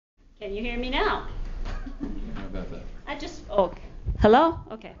Can you hear me now? How about that? Hello?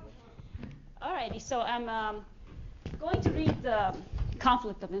 Okay. Alrighty, so I'm going to read the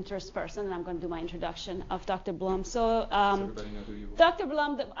conflict of interest first, and then I'm going to do my introduction of Dr. Blum. So, Does everybody know who you are? Dr.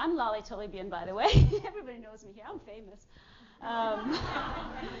 Blum, I'm Lale Talibian, by the way. Everybody knows me here. I'm famous.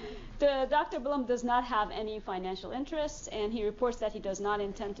 Dr. Blum does not have any financial interests, and he reports that he does not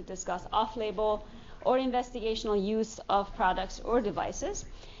intend to discuss off-label or investigational use of products or devices,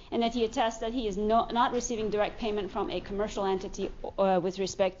 and that he attests that he is not receiving direct payment from a commercial entity with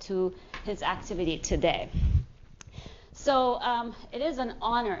respect to his activity today. So it is an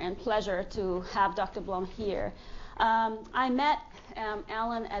honor and pleasure to have Dr. Blum here. I met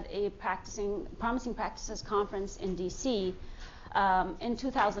Alan at a Promising Practices conference in DC in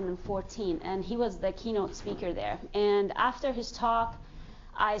 2014, and he was the keynote speaker there. And after his talk,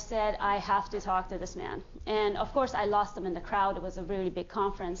 I said, I have to talk to this man. And of course, I lost him in the crowd. It was a really big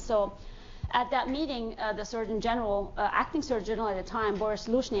conference. So at that meeting, the Surgeon General, acting Surgeon General at the time, Boris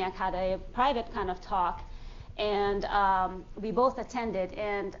Lushniak, had a private kind of talk. And we both attended.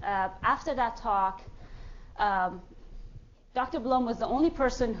 And after that talk, Dr. Blum was the only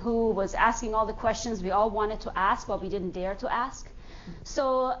person who was asking all the questions we all wanted to ask, but we didn't dare to ask.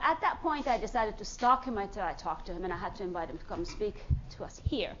 So at that point, I decided to stalk him until I talked to him, and I had to invite him to come speak to us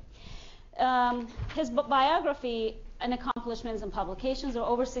here. His biography and accomplishments and publications are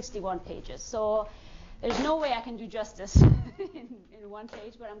over 61 pages. So there's no way I can do justice in one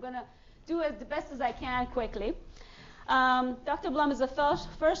page, but I'm going to do it the best as I can quickly. Dr. Blum is the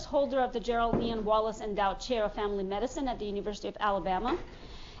first holder of the Geraldine Wallace Endowed Chair of Family Medicine at the University of Alabama,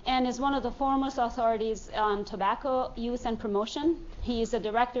 and is one of the foremost authorities on tobacco use and promotion. He is the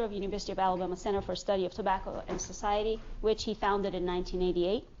director of University of Alabama Center for Study of Tobacco and Society, which he founded in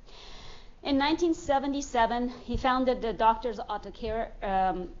 1988. In 1977, he founded the Doctors Ought to Care,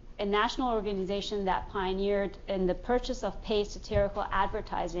 a national organization that pioneered in the purchase of paid satirical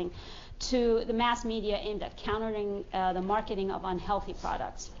advertising to the mass media aimed at countering the marketing of unhealthy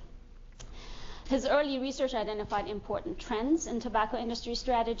products. His early research identified important trends in tobacco industry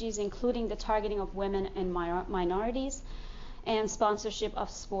strategies, including the targeting of women and minorities and sponsorship of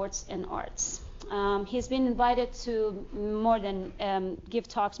sports and arts. He's been invited to give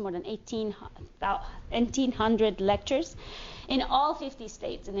talks more than 1,800 lectures in all 50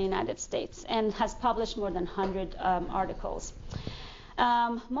 states in the United States, and has published more than 100 articles.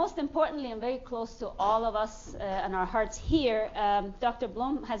 Most importantly, and very close to all of us and our hearts here, Dr.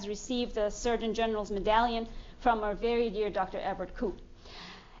 Blum has received the Surgeon General's medallion from our very dear Dr. Everett Koop.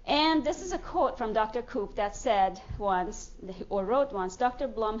 And this is a quote from Dr. Koop that said once, or wrote once, Dr.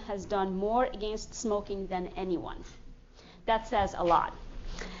 Blum has done more against smoking than anyone. That says a lot.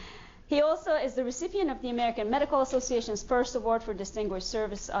 He also is the recipient of the American Medical Association's first award for distinguished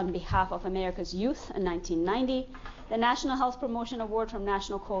service on behalf of America's youth in 1990, the National Health Promotion Award from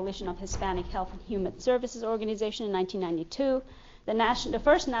National Coalition of Hispanic Health and Human Services Organization in 1992, the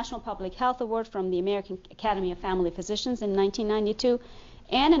first National Public Health Award from the American Academy of Family Physicians in 1992,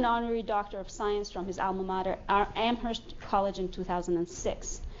 and an honorary Doctor of Science from his alma mater, Amherst College, in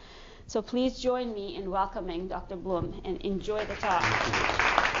 2006. So please join me in welcoming Dr. Blum and enjoy the talk.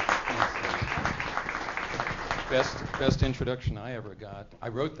 Best introduction I ever got. I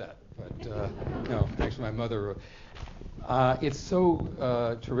wrote that, but no, actually my mother wrote. It's so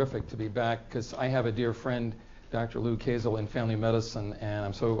terrific to be back because I have a dear friend, Dr. Lou Kazel, in family medicine, and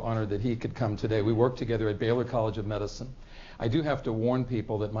I'm so honored that he could come today. We work together at Baylor College of Medicine. I do have to warn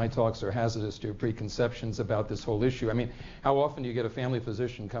people that my talks are hazardous to your preconceptions about this whole issue. I mean, how often do you get a family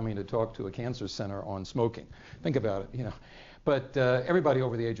physician coming to talk to a cancer center on smoking? Think about it, you know. But everybody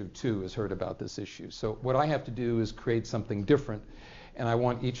over the age of 2 has heard about this issue. So what I have to do is create something different, and I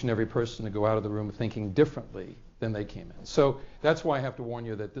want each and every person to go out of the room thinking differently than they came in. So that's why I have to warn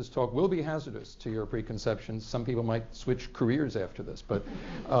you that this talk will be hazardous to your preconceptions. Some people might switch careers after this, but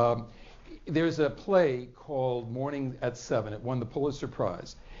there's a play called Morning at 7. It won the Pulitzer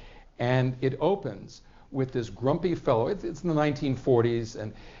Prize, and it opens with this grumpy fellow. It's in the 1940s,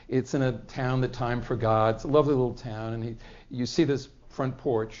 and it's in a town that time forgot. It's a lovely little town, and you see this front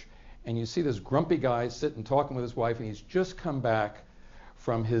porch, and you see this grumpy guy sitting talking with his wife, and he's just come back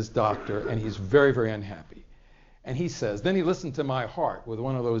from his doctor, and he's very, very unhappy. And he says, then he listened to my heart with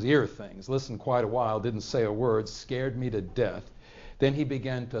one of those ear things, listened quite a while, didn't say a word, scared me to death. Then he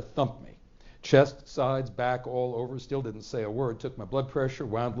began to thump me. Chest, sides, back, all over, still didn't say a word, took my blood pressure,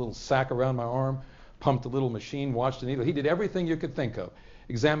 wound a little sack around my arm, pumped a little machine, watched a needle. He did everything you could think of.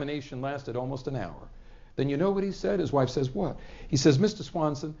 Examination lasted almost an hour. Then you know what he said? His wife says, what? He says, Mr.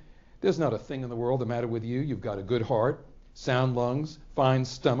 Swanson, there's not a thing in the world the matter with you. You've got a good heart, sound lungs, fine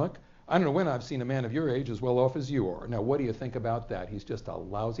stomach, I don't know when I've seen a man of your age as well off as you are. Now, what do you think about that? He's just a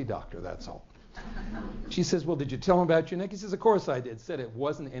lousy doctor, that's all. She says, well, did you tell him about your neck? He says, of course I did. Said it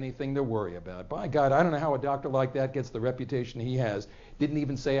wasn't anything to worry about. By God, I don't know how a doctor like that gets the reputation he has. Didn't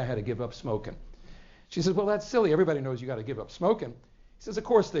even say I had to give up smoking. She says, well, that's silly. Everybody knows you got to give up smoking. He says, of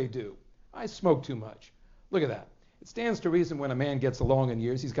course they do. I smoke too much. Look at that. It stands to reason when a man gets along in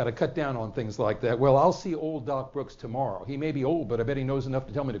years, he's got to cut down on things like that. Well, I'll see old Doc Brooks tomorrow. He may be old, but I bet he knows enough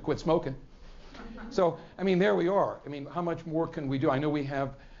to tell me to quit smoking. So, I mean, there we are. I mean, how much more can we do? I know we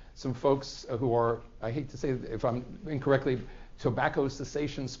have some folks who are, I hate to say if I'm incorrectly, tobacco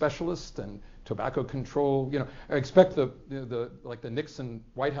cessation specialists and tobacco control. You know, I expect the Nixon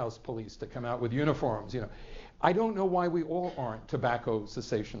White House police to come out with uniforms. You know, I don't know why we all aren't tobacco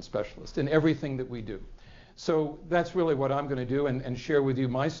cessation specialists in everything that we do. So that's really what I'm going to do and share with you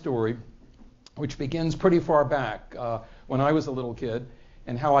my story, which begins pretty far back when I was a little kid,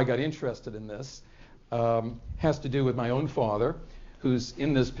 and how I got interested in this has to do with my own father, who's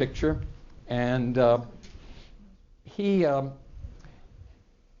in this picture, and he's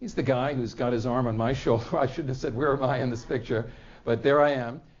the guy who's got his arm on my shoulder. I shouldn't have said, where am I in this picture? But there I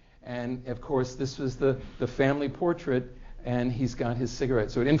am. And of course, this was the family portrait, and he's got his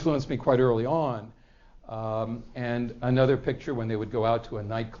cigarette. So it influenced me quite early on. And another picture when they would go out to a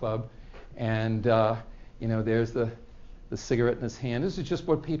nightclub, and there's the cigarette in his hand. This is just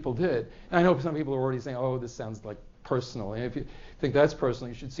what people did. And I know some people are already saying, oh, this sounds like personal. And if you think that's personal,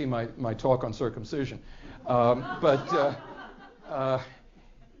 you should see my talk on circumcision.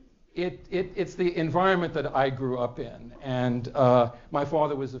 It's the environment that I grew up in. And my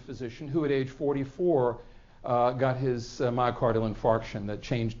father was a physician who at age 44 got his myocardial infarction that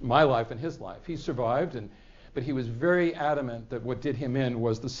changed my life and his life. He survived, but he was very adamant that what did him in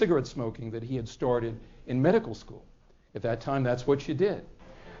was the cigarette smoking that he had started in medical school. At that time, that's what you did.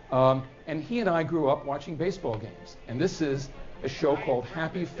 And he and I grew up watching baseball games. And this is a show called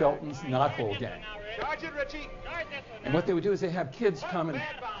Happy Felton's Knothole Gang. And what they would do is they'd have kids come and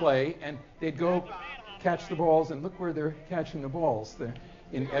play, and they'd go catch the balls, and look where they're catching the balls. They're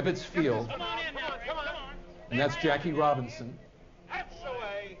in Ebbets Field. And that's Jackie Robinson. That's the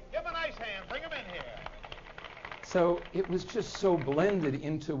way. Give him a nice hand. Bring him in here. So it was just so blended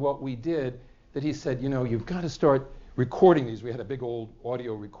into what we did that he said, you've got to start recording these. We had a big old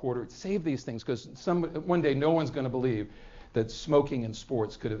audio recorder. Save these things, because one day no one's going to believe that smoking and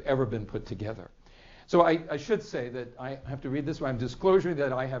sports could have ever been put together. So I should say that I have to read this. I'm disclosing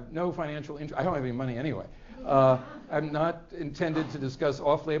that I have no financial interest. I don't have any money anyway. I'm not intended to discuss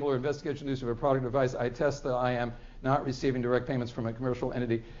off-label or investigation use of a product or device. I attest that I am not receiving direct payments from a commercial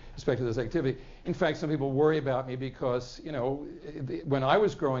entity with respect to this activity. In fact, some people worry about me because, when I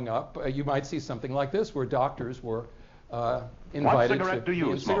was growing up, you might see something like this where doctors were invited what cigarette to do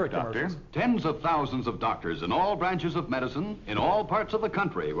you smoke, doctor? Tens of thousands of doctors in all branches of medicine, in all parts of the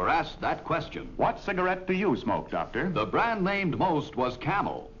country, were asked that question. What cigarette do you smoke, doctor? The brand named most was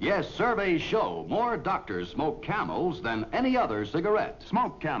Camel. Yes, surveys show more doctors smoke Camels than any other cigarette.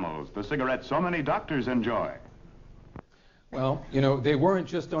 Smoke Camels, the cigarette so many doctors enjoy. Well, they weren't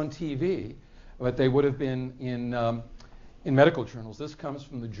just on TV, but they would have been in medical journals. This comes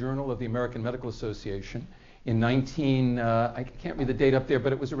from the Journal of the American Medical Association. In I can't read the date up there,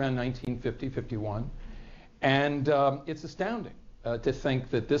 but it was around 1950, 51. And it's astounding to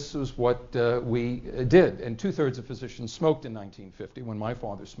think that this was what we did. And 2/3 of physicians smoked in 1950 when my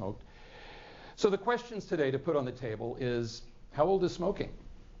father smoked. So the questions today to put on the table is, how old is smoking?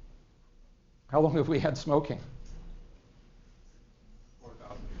 How long have we had smoking?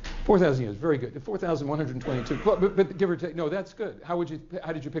 4,000 years, very good. 4,122, but give or take, no, that's good. How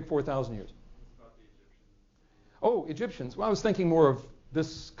did you pick 4,000 years? Oh, Egyptians. Well, I was thinking more of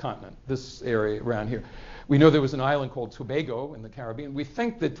this continent, this area around here. We know there was an island called Tobago in the Caribbean. We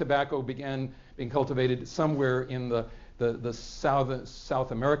think that tobacco began being cultivated somewhere in the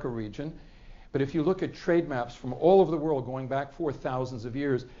South America region. But if you look at trade maps from all over the world going back for thousands of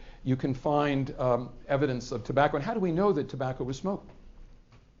years, you can find evidence of tobacco. And how do we know that tobacco was smoked?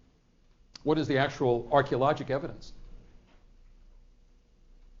 What is the actual archaeologic evidence?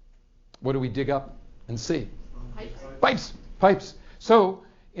 What do we dig up and see? Pipes. So,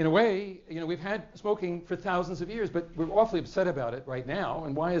 in a way, we've had smoking for thousands of years, but we're awfully upset about it right now.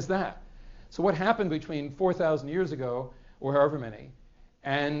 And why is that? So what happened between 4,000 years ago, or however many,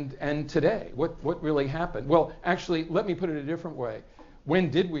 and today? What really happened? Well, actually, let me put it a different way.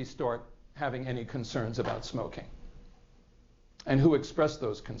 When did we start having any concerns about smoking? And who expressed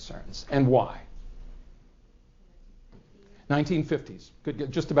those concerns, and why? 1950s.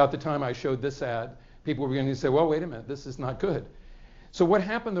 Just about the time I showed this ad, people were beginning to say, well, wait a minute, this is not good. So what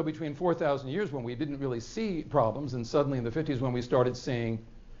happened, though, between 4,000 years when we didn't really see problems, and suddenly in the 50s when we started seeing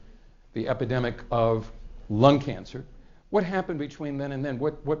the epidemic of lung cancer, what happened between then and then?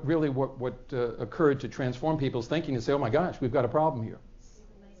 What occurred to transform people's thinking and say, oh my gosh, we've got a problem here?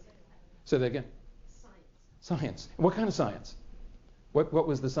 Say that again. Science. What kind of science? What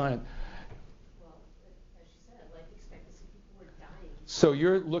was the science? Well, as you said, life expectancy, people were dying. So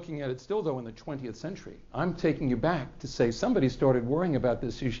you're looking at it still, though, in the 20th century. I'm taking you back to say somebody started worrying about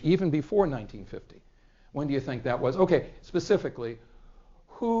this issue even before 1950. When do you think that was? Okay, specifically,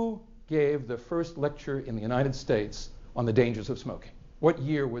 who gave the first lecture in the United States on the dangers of smoking? What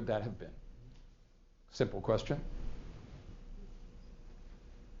year would that have been? Simple question.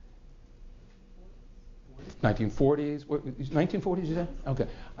 1940s? 1940s, you said? Okay.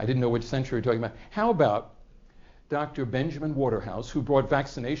 I didn't know which century you're talking about. How about Dr. Benjamin Waterhouse, who brought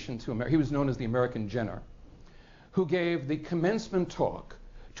vaccination to America? He was known as the American Jenner, who gave the commencement talk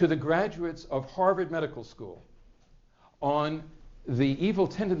to the graduates of Harvard Medical School on the evil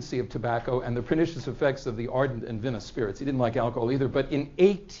tendency of tobacco and the pernicious effects of the ardent and vinous spirits. He didn't like alcohol either, but in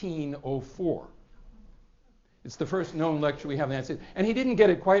 1804. It's the first known lecture we have in the United States. And he didn't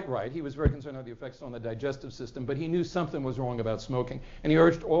get it quite right. He was very concerned about the effects on the digestive system, but he knew something was wrong about smoking. And he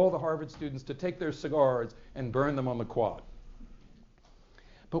urged all the Harvard students to take their cigars and burn them on the quad.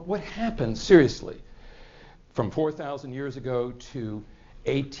 But what happened, seriously, from 4,000 years ago to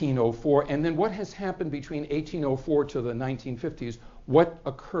 1804, and then what has happened between 1804 to the 1950s? What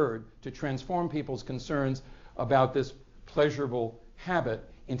occurred to transform people's concerns about this pleasurable habit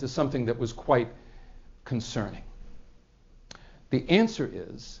into something that was quite concerning? The answer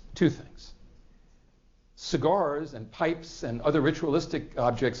is two things. Cigars and pipes and other ritualistic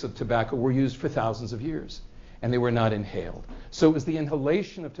objects of tobacco were used for thousands of years, and they were not inhaled. So it was the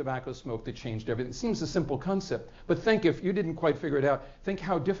inhalation of tobacco smoke that changed everything. It seems a simple concept, but think, if you didn't quite figure it out, think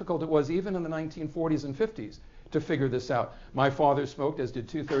how difficult it was even in the 1940s and 50s to figure this out. My father smoked, as did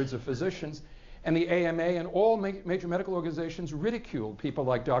 2/3 of physicians, and the AMA and all major medical organizations ridiculed people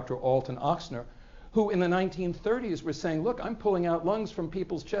like Dr. Alton Oxner, who in the 1930s were saying, look, I'm pulling out lungs from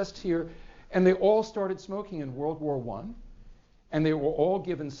people's chests here, and they all started smoking in World War I, and they were all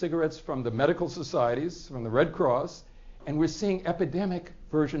given cigarettes from the medical societies, from the Red Cross, and we're seeing epidemic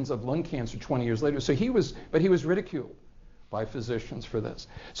versions of lung cancer 20 years later. So he was ridiculed by physicians for this.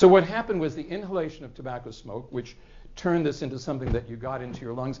 So what happened was the inhalation of tobacco smoke, which turned this into something that you got into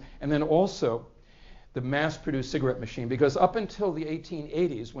your lungs, and then also the mass-produced cigarette machine, because up until the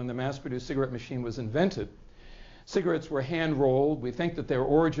 1880s, when the mass-produced cigarette machine was invented, cigarettes were hand-rolled. We think that their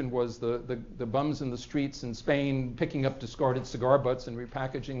origin was the bums in the streets in Spain picking up discarded cigar butts and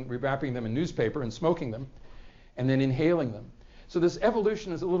rewrapping them in newspaper and smoking them, and then inhaling them. So this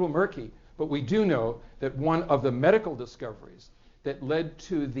evolution is a little murky, but we do know that one of the medical discoveries that led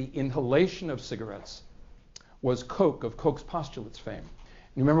to the inhalation of cigarettes was Koch, of Koch's postulates fame.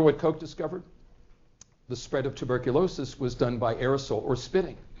 You remember what Koch discovered? The spread of tuberculosis was done by aerosol or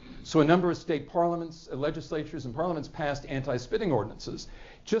spitting. So a number of state parliaments, legislatures, and parliaments passed anti-spitting ordinances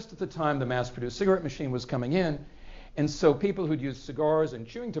just at the time the mass-produced cigarette machine was coming in. And so people who'd used cigars and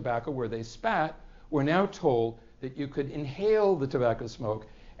chewing tobacco where they spat were now told that you could inhale the tobacco smoke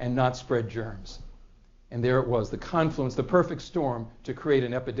and not spread germs. And there it was, the confluence, the perfect storm to create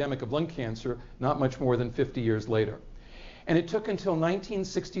an epidemic of lung cancer not much more than 50 years later. And it took until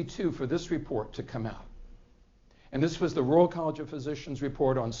 1962 for this report to come out. And this was the Royal College of Physicians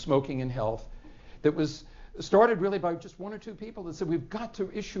report on smoking and health that was started really by just one or two people that said, we've got to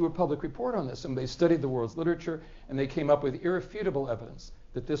issue a public report on this. And they studied the world's literature, and they came up with irrefutable evidence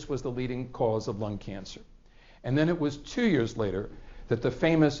that this was the leading cause of lung cancer. And then it was 2 years later that the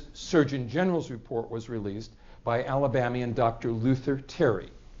famous Surgeon General's report was released by Alabamian Dr. Luther Terry.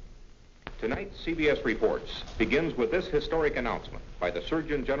 Tonight's CBS Reports begins with this historic announcement by the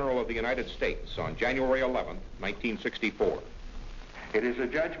Surgeon General of the United States on January 11, 1964. It is a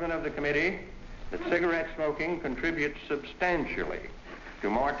judgment of the committee that cigarette smoking contributes substantially to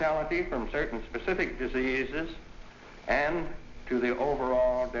mortality from certain specific diseases and to the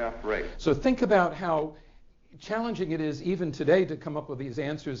overall death rate. So think about how challenging it is even today to come up with these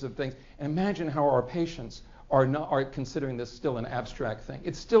answers of things. And imagine how our patients are considering this still an abstract thing.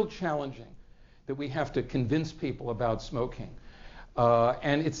 It's still challenging that we have to convince people about smoking.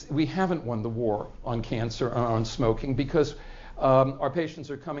 And we haven't won the war on cancer or on smoking because our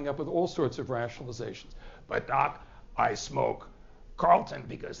patients are coming up with all sorts of rationalizations. But doc, I smoke Carlton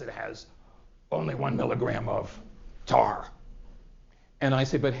because it has only 1 milligram of tar. And I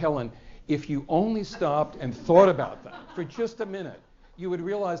say, but Helen, if you only stopped and thought about that for just a minute, you would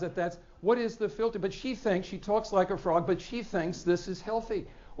realize that that's what is the filter? But she talks like a frog, but she thinks this is healthy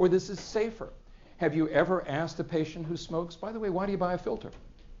or this is safer. Have you ever asked a patient who smokes, by the way, why do you buy a filter?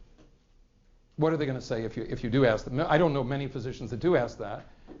 What are they going to say if you do ask them? I don't know many physicians that do ask that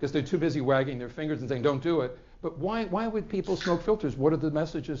because they're too busy wagging their fingers and saying, don't do it. But why would people smoke filters? What are the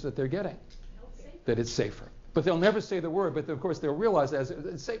messages that they're getting? That it's safer. But they'll never say the word, but of course they'll realize as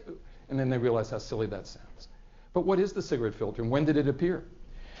it's safe, and then they realize how silly that sounds. But what is the cigarette filter, and when did it appear?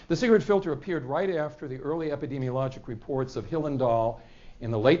 The cigarette filter appeared right after the early epidemiologic reports of Hill and Dahl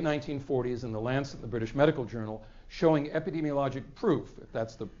in the late 1940s in the Lancet, the British Medical Journal, showing epidemiologic proof, if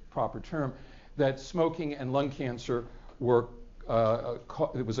that's the proper term, that smoking and lung cancer were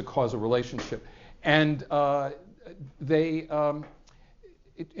it was a causal relationship. And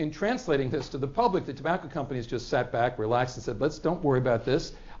in translating this to the public, the tobacco companies just sat back, relaxed, and said, don't worry about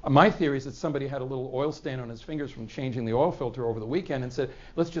this. My theory is that somebody had a little oil stain on his fingers from changing the oil filter over the weekend and said,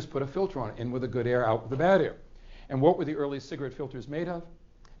 let's just put a filter on it, in with the good air, out with the bad air. And what were the early cigarette filters made of?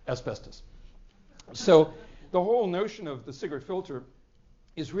 Asbestos. So the whole notion of the cigarette filter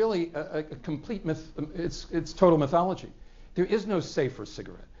is really a complete myth. It's total mythology. There is no safer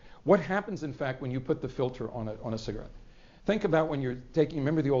cigarette. What happens, in fact, when you put the filter on a cigarette? Think about when you're taking,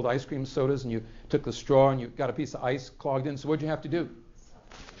 remember the old ice cream sodas and you took the straw and you got a piece of ice clogged in, so what'd you have to do?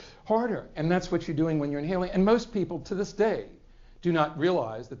 Harder. And that's what you're doing when you're inhaling. And most people to this day do not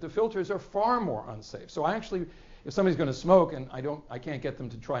realize that the filters are far more unsafe. So actually, if somebody's going to smoke and I can't get them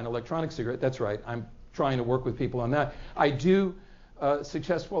to try an electronic cigarette, that's right, I'm trying to work with people on that. I do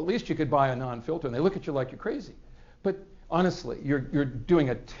suggest, well, at least you could buy a non-filter, and they look at you like you're crazy. But honestly, you're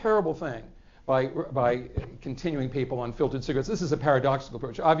doing a terrible thing by continuing people on filtered cigarettes. This is a paradoxical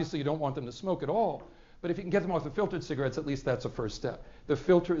approach. Obviously, you don't want them to smoke at all, but if you can get them off the filtered cigarettes, at least that's a first step. The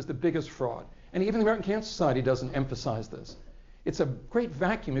filter is the biggest fraud. And even the American Cancer Society doesn't emphasize this. It's a great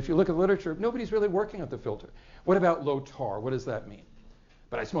vacuum. If you look at literature, nobody's really working at the filter. What about low tar? What does that mean?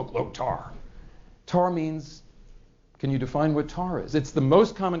 But I smoke low tar. Tar means, can you define what tar is? It's the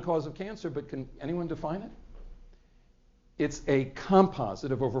most common cause of cancer, but can anyone define it? It's a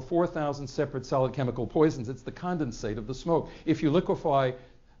composite of over 4,000 separate solid chemical poisons. It's the condensate of the smoke. If you liquefy,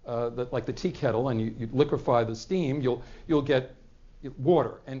 like the tea kettle, and you liquefy the steam, you'll get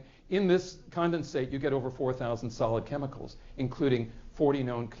water. And in this condensate, you get over 4,000 solid chemicals, including 40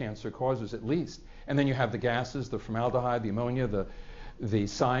 known cancer causes at least. And then you have the gases, the formaldehyde, the ammonia, the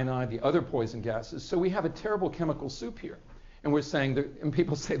cyanide, the other poison gases. So we have a terrible chemical soup here. And we're saying that, and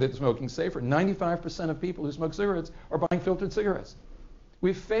people say that smoking's safer. 95% of people who smoke cigarettes are buying filtered cigarettes.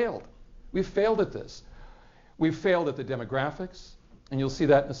 We've failed. We've failed at this. We've failed at the demographics, and you'll see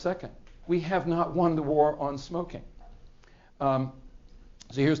that in a second. We have not won the war on smoking. So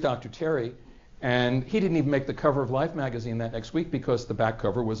here's Dr. Terry, and he didn't even make the cover of Life magazine that next week because the back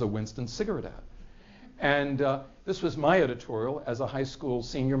cover was a Winston cigarette ad. And this was my editorial as a high school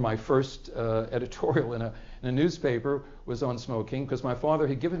senior. My first editorial in a newspaper was on smoking because my father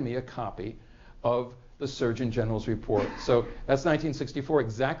had given me a copy of the Surgeon General's report. So that's 1964,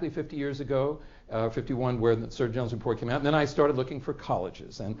 exactly 50 years ago, 51, where the Surgeon General's report came out. And then I started looking for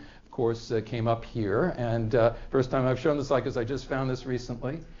colleges, and of course came up here. And first time I've shown this slide because I just found this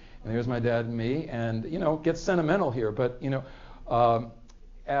recently. And here's my dad and me, and it gets sentimental here, but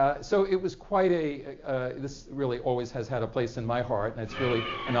so it was quite this really always has had a place in my heart, and it's really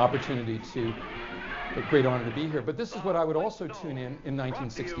an opportunity a great honor to be here. But this is what I would also tune in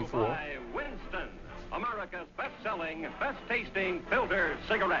 1964. By Winston, America's best-selling, best-tasting filter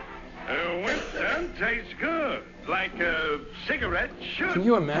cigarette. Winston tastes good, like a cigarette should. Can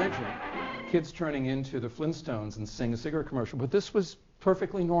you imagine kids turning into the Flintstones and sing a cigarette commercial? But this was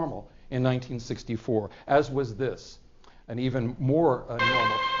perfectly normal in 1964, as was this. And even more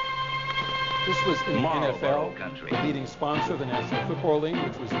normal. This was in the NFL, the leading sponsor of the National Football League,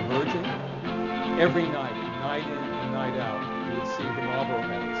 which was emerging. Every night, night in and night out, you would see the Marlboro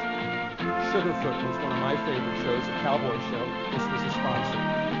ads. Sugarfoot was one of my favorite shows, a cowboy show. This was a sponsor.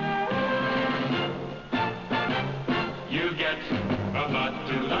 You get a lot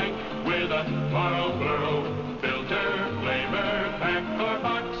to like with a Marlboro filter flavor pack or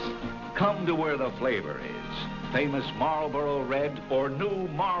box. Come to where the flavor is. Famous Marlboro Red or new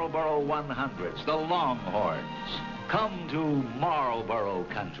Marlboro 100s, the Longhorns. Come to Marlboro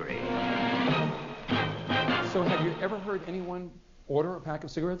Country. So have you ever heard anyone order a pack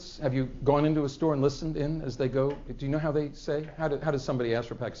of cigarettes? Have you gone into a store and listened in as they go? Do you know how they say? How does somebody ask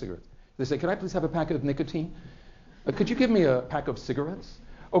for a pack of cigarettes? They say, could I please have a packet of nicotine? Could you give me a pack of cigarettes?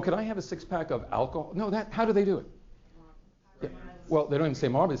 Oh, could I have a 6-pack of alcohol? No, how do they do it? Yeah. Well, they don't even say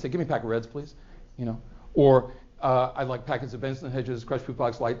Marlboro. They say, give me a pack of Reds, please. Or I like packets of Benson Hedges, crushed fruit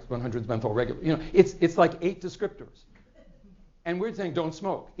box, light 100s, menthol, regular. You know, it's like 8 descriptors. And we're saying don't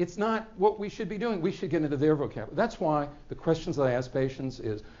smoke. It's not what we should be doing. We should get into their vocabulary. That's why the questions that I ask patients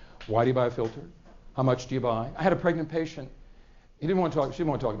is, why do you buy a filter? How much do you buy? I had a pregnant patient. She didn't want to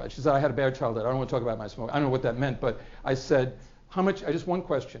talk about it. She said, I had a bad childhood. I don't want to talk about my smoke. I don't know what that meant, but I said, how much, just one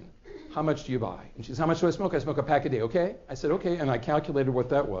question. How much do you buy? And she said, how much do I smoke? I smoke a pack a day, okay? I said, okay, and I calculated what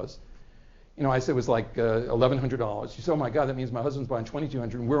that was. You know, I said it was like $1,100. She said, oh my God, that means my husband's buying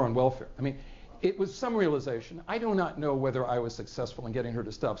 $2,200 and we're on welfare. I mean, it was some realization. I do not know whether I was successful in getting her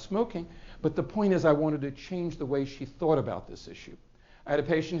to stop smoking, but the point is I wanted to change the way she thought about this issue. I had a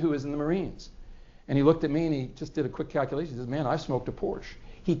patient who was in the Marines, and he looked at me and he just did a quick calculation. He says, man, I smoked a Porsche.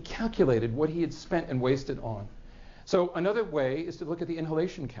 He calculated what he had spent and wasted on. So another way is to look at the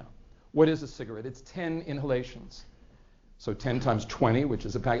inhalation count. What is a cigarette? It's 10 inhalations. So 10 times 20, which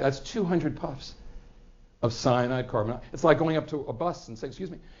is a pack, that's 200 puffs of cyanide, carbon. It's like going up to a bus and say,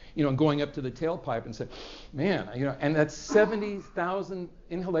 excuse me, you know, going up to the tailpipe and say, man, you know, and that's 70,000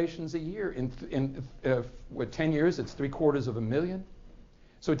 inhalations a year. In 10 years, it's 750,000.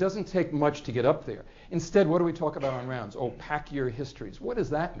 So it doesn't take much to get up there. Instead, what do we talk about on rounds? Oh, pack year histories. What does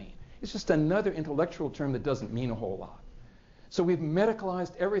that mean? It's just another intellectual term that doesn't mean a whole lot. So we've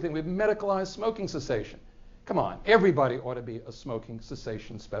medicalized everything. We've medicalized smoking cessation. Come on, everybody ought to be a smoking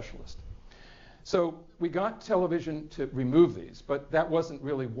cessation specialist. So we got television to remove these, but that wasn't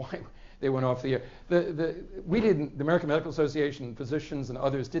really why they went off the air. The American Medical Association, physicians and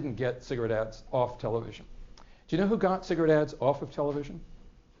others didn't get cigarette ads off television. Do you know who got cigarette ads off of television?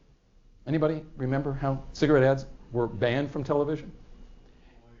 Anybody remember how cigarette ads were banned from television?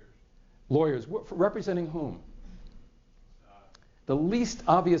 Lawyers. Lawyers. Representing whom? The least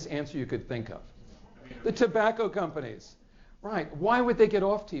obvious answer you could think of. The tobacco companies. Right. Why would they get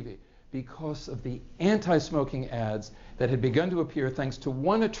off TV? Because of the anti-smoking ads that had begun to appear thanks to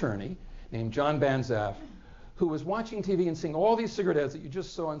one attorney named John Banzaf, who was watching TV and seeing all these cigarette ads that you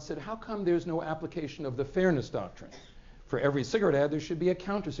just saw and said, how come there's no application of the fairness doctrine? For every cigarette ad, there should be a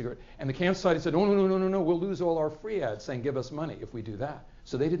counter cigarette. And the Cancer Society said, oh, no, we'll lose all our free ads saying give us money if we do that.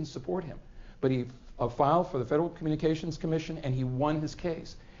 So they didn't support him. But he filed for the Federal Communications Commission and he won his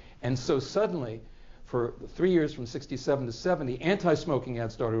case. And so suddenly, for 3 years from 67 to 70, anti-smoking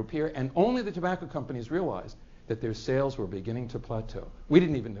ads started to appear, and only the tobacco companies realized that their sales were beginning to plateau. We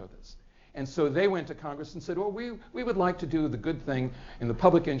didn't even know this. And so they went to Congress and said, well, we would like to do the good thing in the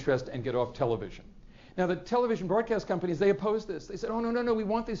public interest and get off television. Now, the television broadcast companies, they opposed this. They said, oh, no, we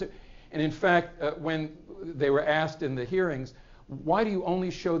want these. And in fact, when they were asked in the hearings, why do you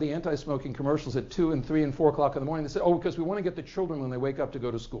only show the anti-smoking commercials at 2 and 3 and 4 o'clock in the morning? They said, oh, because we want to get the children when they wake up to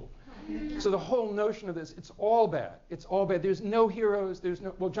go to school. So the whole notion of this, it's all bad. It's all bad. There's no heroes.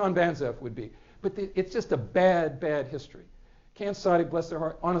 Well, John Banzaf would be. But it's just a bad history. Cancer Society, bless their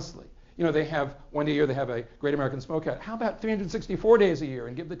heart, honestly. You know, they have one day a year, they have a Great American Smoke Out. How about 364 days a year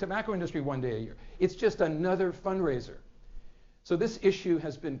and give the tobacco industry one day a year? It's just another fundraiser. So this issue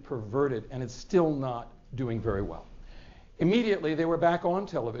has been perverted, and it's still not doing very well. Immediately, they were back on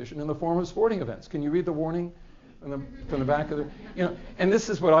television in the form of sporting events. Can you read the warning from the back of the, you know? And this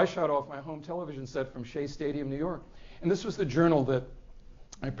is what I shot off my home television set from Shea Stadium, New York. And this was the journal that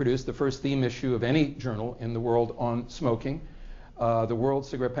I produced, the first theme issue of any journal in the world on smoking, the World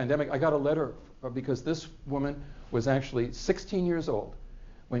Cigarette Pandemic. I got a letter because this woman was actually 16 years old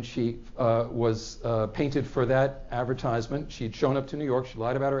when she was painted for that advertisement. She'd shown up to New York. She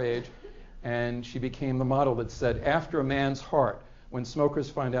lied about her age. And she became the model that said, after a man's heart, when smokers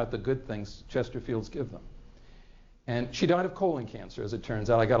find out the good things Chesterfields give them. And she died of colon cancer, as it turns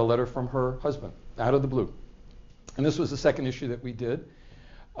out. I got a letter from her husband, out of the blue. And this was the second issue that we did.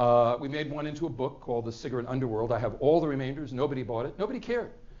 We made one into a book called The Cigarette Underworld. I have all the remainders. Nobody bought it. Nobody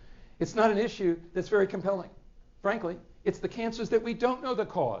cared. It's not an issue that's very compelling. Frankly, it's the cancers that we don't know the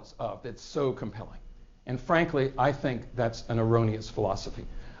cause of that's so compelling. And frankly, I think that's an erroneous philosophy.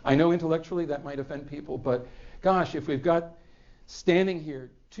 I know intellectually that might offend people, but gosh, if we've got standing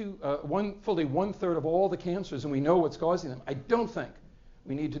here fully 1/3 of all the cancers and we know what's causing them, I don't think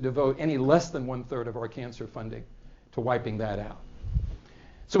we need to devote any less than 1/3 of our cancer funding to wiping that out.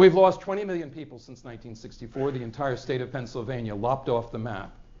 So we've lost 20 million people since 1964, the entire state of Pennsylvania lopped off the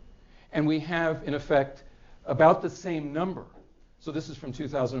map. And we have, in effect, about the same number. So this is from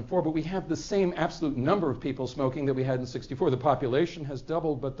 2004, but we have the same absolute number of people smoking that we had in 64. The population has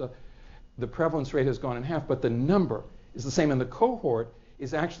doubled, but the prevalence rate has gone in half, but the number is the same, and the cohort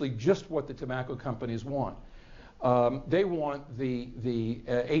is actually just what the tobacco companies want. They want the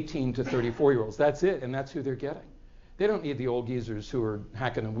 18 to 34-year-olds. That's it, and that's who they're getting. They don't need the old geezers who are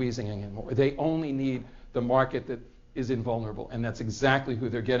hacking and wheezing anymore. They only need the market that is invulnerable, and that's exactly who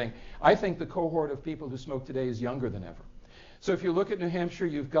they're getting. I think the cohort of people who smoke today is younger than ever. So if you look at New Hampshire,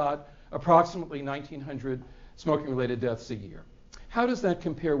 you've got approximately 1,900 smoking-related deaths a year. How does that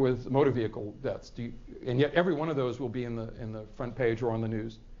compare with motor vehicle deaths? And yet every one of those will be in the front page or on the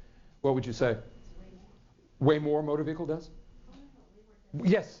news. What would you say? Way more motor vehicle deaths?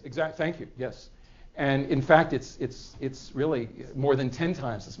 Yes, exactly. Thank you. Yes. And in fact, it's really more than 10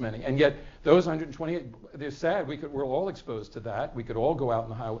 times as many. And yet those 128, they're sad. We're all exposed to that. We could all go out on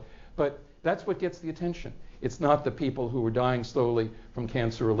the highway. But that's what gets the attention. It's not the people who are dying slowly from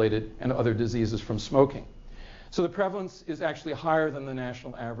cancer-related and other diseases from smoking. So the prevalence is actually higher than the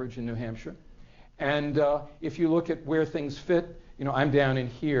national average in New Hampshire. And if you look at where things fit, I'm down in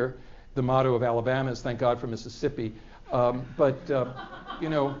here. The motto of Alabama is "Thank God for Mississippi." But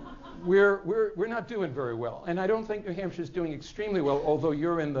we're not doing very well. And I don't think New Hampshire is doing extremely well, although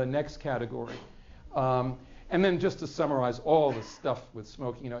you're in the next category. And then just to summarize all the stuff with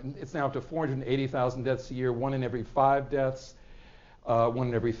smoking, it's now up to 480,000 deaths a year, 1 in every 5 deaths, 1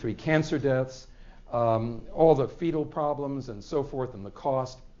 in every 3 cancer deaths, all the fetal problems and so forth, and the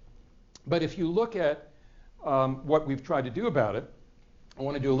cost. But if you look at what we've tried to do about it, I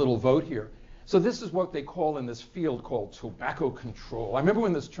want to do a little vote here. So this is what they call in this field called tobacco control. I remember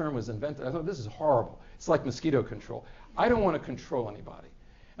when this term was invented, I thought this is horrible. It's like mosquito control. I don't want to control anybody.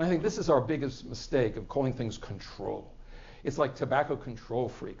 And I think this is our biggest mistake of calling things control. It's like tobacco control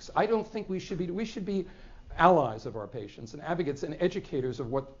freaks. I don't think we should be allies of our patients and advocates and educators of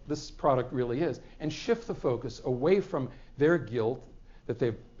what this product really is, and shift the focus away from their guilt that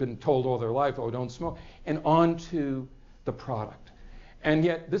they've been told all their life, oh, don't smoke, and onto the product. And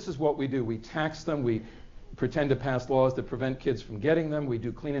yet this is what we do. We tax them. We pretend to pass laws that prevent kids from getting them. We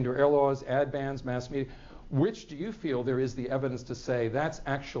do clean indoor air laws, ad bans, mass media. Which do you feel there is the evidence to say that's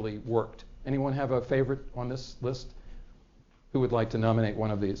actually worked? Anyone have a favorite on this list? Who would like to nominate one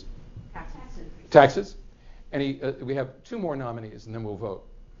of these? Taxes. Taxes? We have 2 more nominees, and then we'll vote.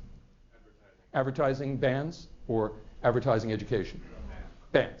 Advertising bans or advertising education?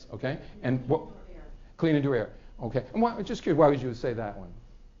 Bans, okay. And what? Clean indoor air. Okay. And just curious, why would you say that one?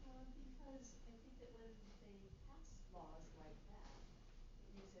 Because I think that when they pass laws like that,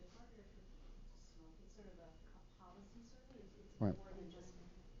 it makes it harder for people to smoke. It's sort of a policy survey. It's Right. more than just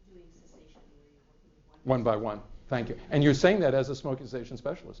doing cessation where you're working with One by one. Thank you. And you're saying that as a smoking cessation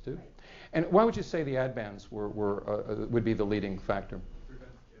specialist, too. Right. And why would you say the ad bans would be the leading factor?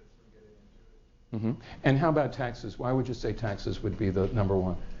 Prevents kids from getting into it. And how about taxes? Why would you say taxes would be the number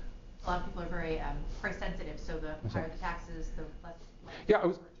one? A lot of people are very price sensitive, so the higher the taxes, the less.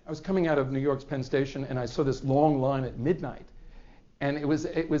 Yeah, I was coming out of New York's Penn Station, and I saw this long line at midnight, and it was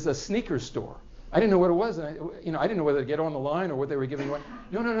a sneaker store. I didn't know what it was, and I didn't know whether to get on the line or what they were giving away.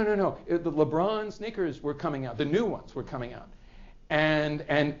 No. The LeBron sneakers were coming out. The new ones were coming out, and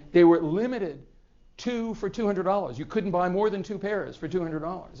they were limited 2 for $200. You couldn't buy more than 2 pairs for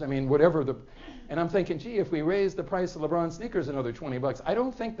 $200. I mean, whatever the. And I'm thinking, gee, if we raised the price of LeBron sneakers another $20, I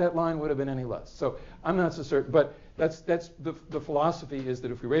don't think that line would have been any less. So I'm not so certain. But that's the philosophy is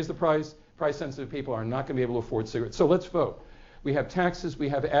that if we raise the price-sensitive people are not going to be able to afford cigarettes. So let's vote. We have taxes, we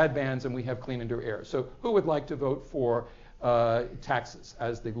have ad bans, and we have clean indoor air. So who would like to vote for taxes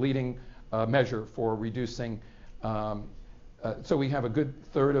as the leading measure for reducing? So we have a good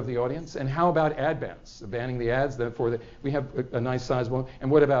third of the audience. And how about ad bans? Banning the ads. We have a nice sizable. And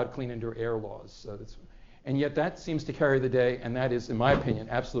what about clean indoor air laws? And yet that seems to carry the day, and that is, in my opinion,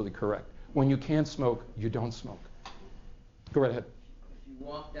 absolutely correct. When you can't smoke, you don't smoke. Go right ahead. If you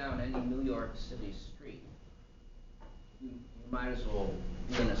walk down any New York City street, you might as well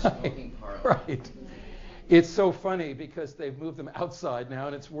be in a smoking parlor. Right. It's so funny because they've moved them outside now,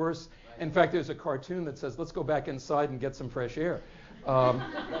 and it's worse. In fact, there's a cartoon that says, let's go back inside and get some fresh air. And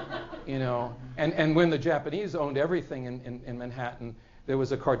when the Japanese owned everything in Manhattan, there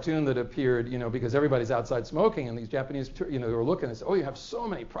was a cartoon that appeared, because everybody's outside smoking, and these Japanese, they were looking and said, oh, you have so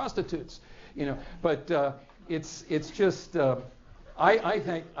many prostitutes, But it's just,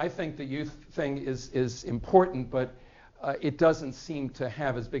 I think the youth thing is important, but it doesn't seem to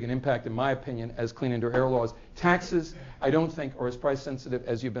have as big an impact, in my opinion, as clean indoor air laws. Taxes, I don't think, are as price sensitive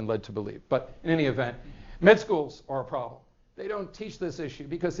as you've been led to believe. But in any event, med schools are a problem. They don't teach this issue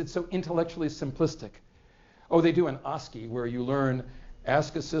because it's so intellectually simplistic. Oh, they do an OSCE where you learn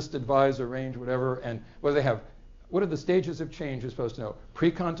ask, assist, advise, arrange, whatever, and what do they have? What are the stages of change you're supposed to know?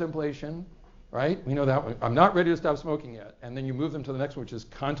 Pre-contemplation, right? We know that one. I'm not ready to stop smoking yet. And then you move them to the next one, which is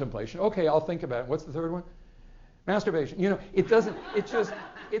contemplation. Okay, I'll think about it. What's the third one? Masturbation. It doesn't,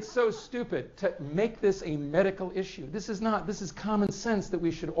 It's so stupid to make this a medical issue. This is not. This is common sense that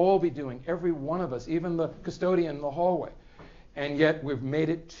we should all be doing, every one of us, even the custodian in the hallway. And yet we've made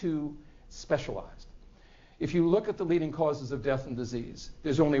it too specialized. If you look at the leading causes of death and disease,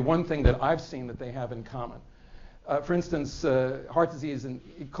 there's only one thing that I've seen that they have in common. For instance, heart disease and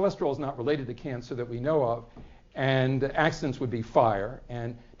cholesterol is not related to cancer that we know of, and accidents would be fire,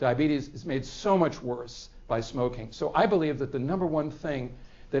 and diabetes is made so much worse by smoking. So I believe that the number one thing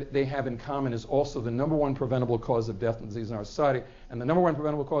that they have in common is also the number one preventable cause of death and disease in our society. And the number one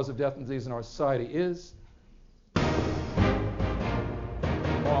preventable cause of death and disease in our society is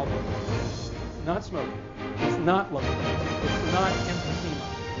not smoking. It's not lung cancer. It's not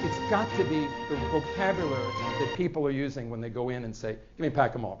emphysema. It's got to be the vocabulary that people are using when they go in and say, give me a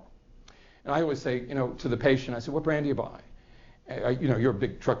pack of Marlboro. And I always say, to the patient, I say, what brand do you buy? You're a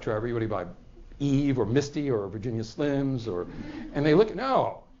big truck driver. What do you buy? Eve or Misty or Virginia Slims? And they look,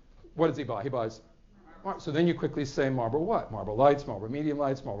 no. What does he buy? He buys. So then you quickly say Marlboro what? Marlboro Lights, Marlboro Medium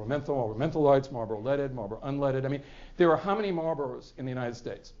Lights, Marlboro Menthol Lights, Marlboro Leaded, Marlboro Unleaded. I mean, there are how many Marlboros in the United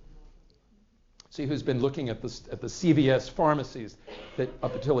States? See who's been looking at the CVS pharmacies that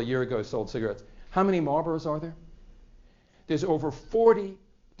up until a year ago sold cigarettes. How many Marlboros are there? There's over 40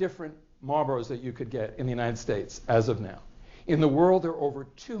 different Marlboros that you could get in the United States as of now. In the world, there are over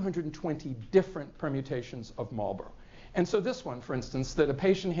 220 different permutations of Marlboro. And so this one, for instance, that a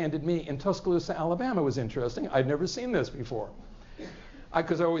patient handed me in Tuscaloosa, Alabama was interesting. I'd never seen this before.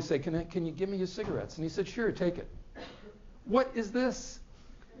 Because I always say, can you give me your cigarettes? And he said, sure, take it. What is this?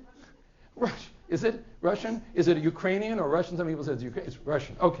 Is it Russian? Is it a Ukrainian or Russian? Some people say it's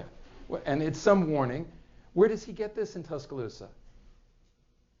Russian. Okay. And it's some warning. Where does he get this in Tuscaloosa?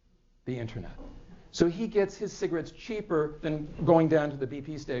 The internet. So he gets his cigarettes cheaper than going down to the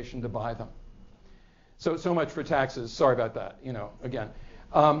BP station to buy them. So much for taxes. Sorry about that, again.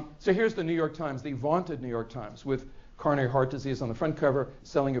 So here's the New York Times, the vaunted New York Times, with coronary heart disease on the front cover,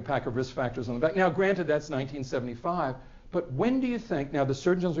 selling a pack of risk factors on the back. Now, granted, that's 1975, but when do you think, now the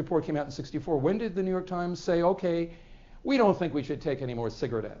Surgeon General's report came out in 64, when did the New York Times say, okay, we don't think we should take any more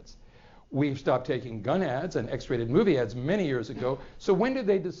cigarette ads? We've stopped taking gun ads and X-rated movie ads many years ago. So when did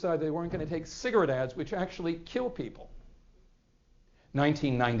they decide they weren't going to take cigarette ads, which actually kill people?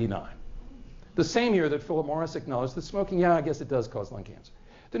 1999. The same year that Philip Morris acknowledged that smoking, I guess it does cause lung cancer.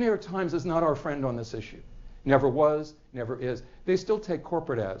 The New York Times is not our friend on this issue. Never was, never is. They still take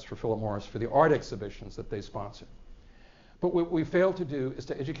corporate ads for Philip Morris for the art exhibitions that they sponsor. But what we fail to do is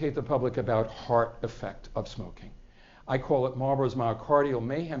to educate the public about heart effect of smoking. I call it Marlboro's myocardial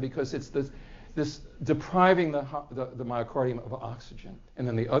mayhem because it's this depriving the myocardium of oxygen. And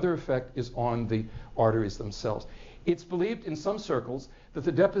then the other effect is on the arteries themselves. It's believed in some circles that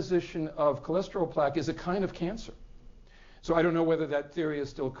the deposition of cholesterol plaque is a kind of cancer. So I don't know whether that theory is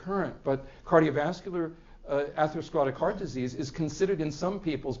still current, but cardiovascular atherosclerotic heart disease is considered in some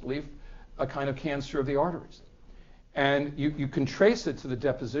people's belief a kind of cancer of the arteries. And you can trace it to the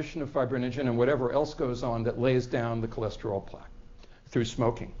deposition of fibrinogen and whatever else goes on that lays down the cholesterol plaque through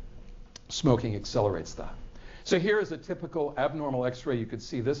smoking. Smoking accelerates that. So here is a typical abnormal X-ray. You could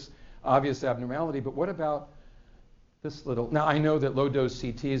see this obvious abnormality, but what about this little? Now, I know that low-dose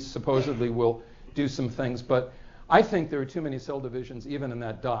CTs supposedly will do some things, but I think there are too many cell divisions even in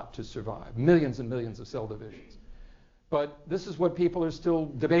that dot to survive. Millions and millions of cell divisions. But this is what people are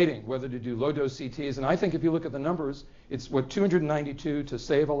still debating, whether to do low-dose CTs. And I think if you look at the numbers, it's 292 to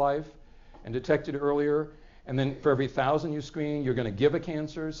save a life and detect it earlier. And then for every 1,000 you screen, you're going to give a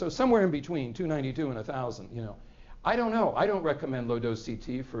cancer. So somewhere in between 292 and 1,000, I don't know. I don't recommend low-dose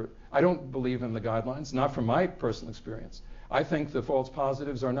CT I don't believe in the guidelines, not from my personal experience. I think the false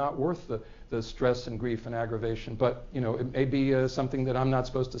positives are not worth the stress and grief and aggravation. But, it may be something that I'm not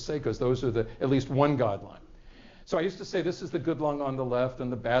supposed to say because those are at least one guideline. So I used to say this is the good lung on the left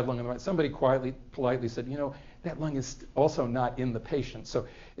and the bad lung on the right. Somebody politely said, that lung is also not in the patient, so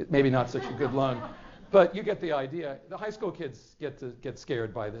it maybe not such a good lung. But you get the idea. The high school kids get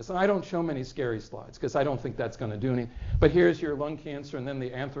scared by this. And I don't show many scary slides because I don't think that's going to do anything. But here's your lung cancer and then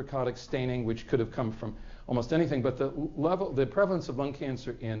the anthracotic staining, which could have come from almost anything. But the prevalence of lung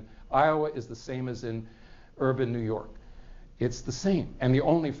cancer in Iowa is the same as in urban New York. It's the same. And the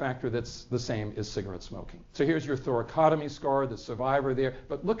only factor that's the same is cigarette smoking. So here's your thoracotomy scar, the survivor there.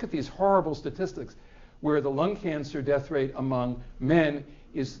 But look at these horrible statistics where the lung cancer death rate among men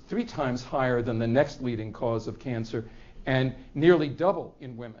is 3 times higher than the next leading cause of cancer and nearly double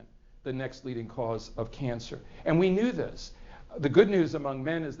in women, the next leading cause of cancer. And we knew this. The good news among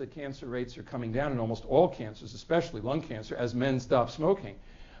men is that cancer rates are coming down in almost all cancers, especially lung cancer, as men stop smoking.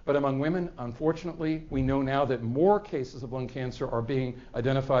 But among women, unfortunately, we know now that more cases of lung cancer are being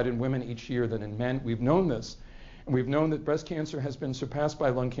identified in women each year than in men. We've known this. And we've known that breast cancer has been surpassed by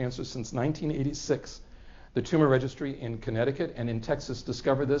lung cancer since 1986. The tumor registry in Connecticut and in Texas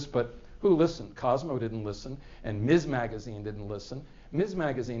discovered this, but who listened? Cosmo didn't listen, and Ms. Magazine didn't listen. Ms.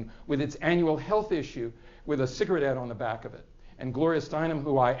 Magazine, with its annual health issue with a cigarette ad on the back of it. And Gloria Steinem,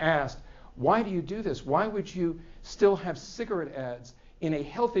 who I asked, why do you do this? Why would you still have cigarette ads in a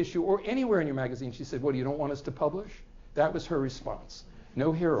health issue or anywhere in your magazine? She said, what, you don't want us to publish? That was her response.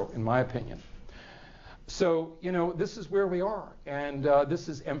 No hero, in my opinion. So, you know, this is where we are. And this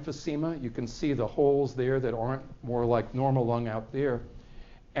is emphysema. You can see the holes there that aren't more like normal lung out there.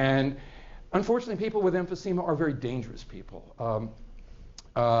 And unfortunately, people with emphysema are very dangerous people.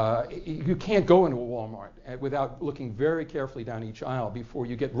 You can't go into a Walmart without looking very carefully down each aisle before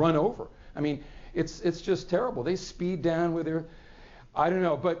you get run over. I mean, it's just terrible. They speed down with their, I don't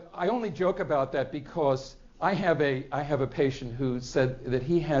know, but I only joke about that because I have a patient who said that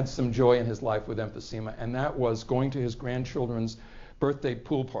he had some joy in his life with emphysema, and that was going to his grandchildren's birthday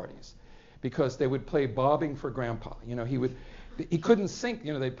pool parties, because they would play bobbing for grandpa. You know, he couldn't sink.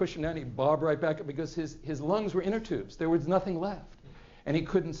 You know, they'd push him down, he'd bob right back up because his lungs were inner tubes. There was nothing left, and he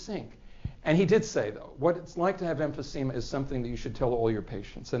couldn't sink. And he did say, though, what it's like to have emphysema is something that you should tell all your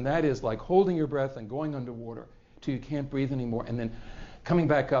patients, and that is like holding your breath and going underwater till you can't breathe anymore, and then coming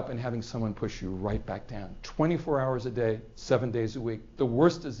back up and having someone push you right back down. 24 hours a day, 7 days a week. The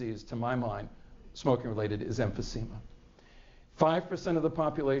worst disease, to my mind, smoking-related, is emphysema. 5% of the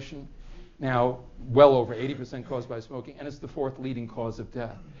population, now well over 80% caused by smoking, and it's the fourth leading cause of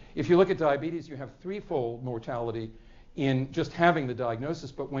death. If you look at diabetes, you have threefold mortality in just having the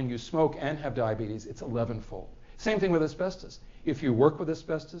diagnosis, but when you smoke and have diabetes, it's 11-fold. Same thing with asbestos. If you work with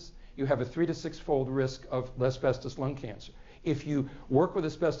asbestos, you have a 3 to 6-fold risk of asbestos lung cancer. If you work with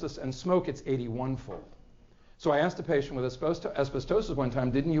asbestos and smoke, it's 81-fold. So I asked a patient with asbestosis one time,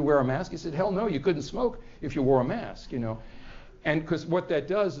 didn't you wear a mask? He said, hell no, you couldn't smoke if you wore a mask, you know. And because what that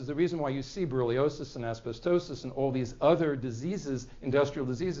does is the reason why you see borreliosis and asbestosis and all these other diseases, industrial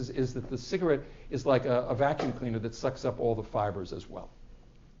diseases, is that the cigarette is like a vacuum cleaner that sucks up all the fibers as well.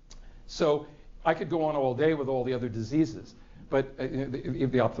 So I could go on all day with all the other diseases, but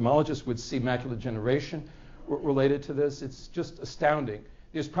if the ophthalmologist would see macular degeneration related to this, it's just astounding.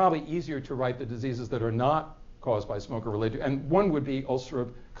 It's probably easier to write the diseases that are not caused by smoker-related, and one would be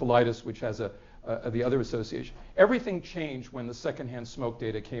ulcerative colitis, which has the other association. Everything changed when the secondhand smoke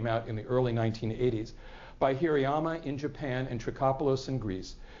data came out in the early 1980s by Hirayama in Japan and Trikopoulos in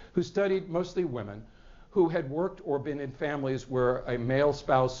Greece, who studied mostly women who had worked or been in families where a male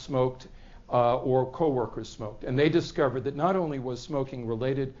spouse smoked or co-workers smoked. And they discovered that not only was smoking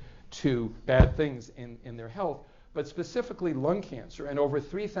related to bad things in their health, but specifically lung cancer. And over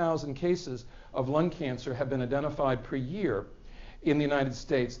 3,000 cases of lung cancer have been identified per year in the United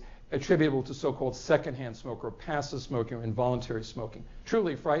States attributable to so-called secondhand smoke or passive smoking or involuntary smoking.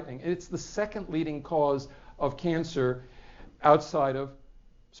 Truly frightening. It's the second leading cause of cancer outside of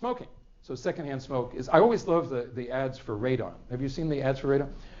smoking. So secondhand smoke is, I always love the ads for radon. Have you seen the ads for radon?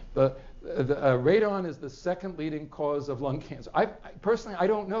 The radon is the second leading cause of lung cancer. Personally, I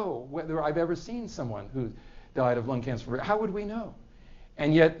don't know whether I've ever seen someone who died of lung cancer. How would we know?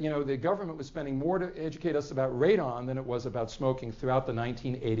 And yet, you know, the government was spending more to educate us about radon than it was about smoking throughout the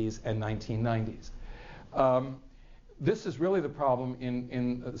 1980s and 1990s. This is really the problem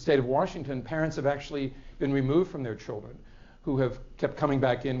in the state of Washington. Parents have actually been removed from their children who have kept coming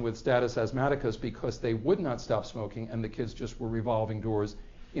back in with status asthmaticus because they would not stop smoking and the kids just were revolving doors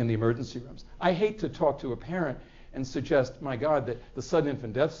in the emergency rooms. I hate to talk to a parent and suggest, my God, that the sudden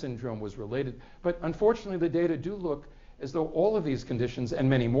infant death syndrome was related, but unfortunately the data do look as though all of these conditions and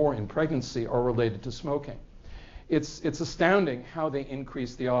many more in pregnancy are related to smoking. It's astounding how they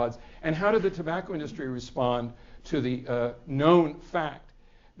increase the odds. And how did the tobacco industry respond to the known fact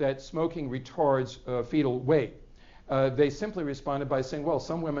that smoking retards fetal weight? They simply responded by saying, well,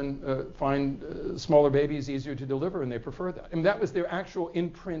 some women find smaller babies easier to deliver and they prefer that. And that was their actual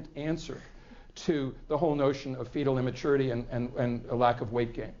in-print answer to the whole notion of fetal immaturity and a lack of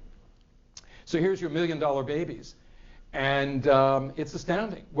weight gain. So here's your $1 million babies. And it's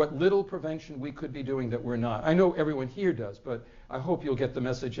astounding what little prevention we could be doing that we're not. I know everyone here does, but I hope you'll get the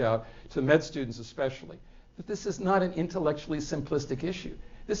message out to med students especially, that this is not an intellectually simplistic issue.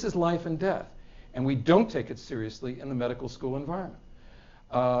 This is life and death. And we don't take it seriously in the medical school environment.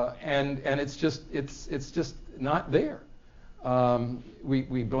 And it's just not there.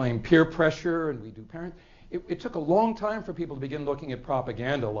 We blame peer pressure and we do parent. It took a long time for people to begin looking at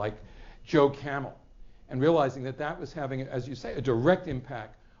propaganda like Joe Camel and realizing that that was having, as you say, a direct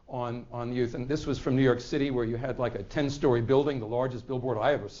impact on youth. And this was from New York City, where you had like a 10-story building, the largest billboard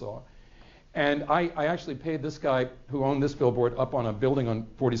I ever saw. And I actually paid this guy who owned this billboard up on a building on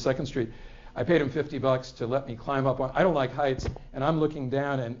 42nd Street. I paid him $50 to let me climb up on. I don't like heights, and I'm looking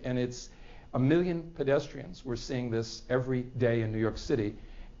down, and it's 1 million pedestrians were seeing this every day in New York City.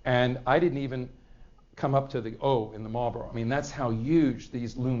 And I didn't even come up to the O in the Marlboro. I mean, that's how huge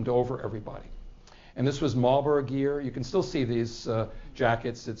these loomed over everybody. And this was Marlboro gear. You can still see these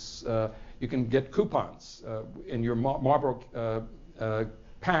jackets. It's you can get coupons in your Marlboro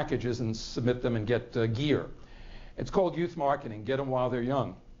packages and submit them and get gear. It's called youth marketing. Get them while they're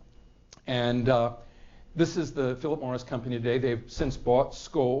young. And this is the Philip Morris company today. They've since bought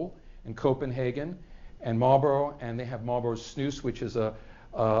Skoal in Copenhagen and Marlboro, and they have Marlboro Snus, which is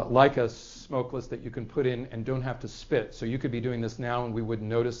like a smokeless that you can put in and don't have to spit. So you could be doing this now and we wouldn't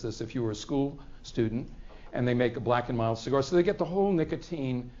notice this if you were a school student. And they make a black and mild cigar. So they get the whole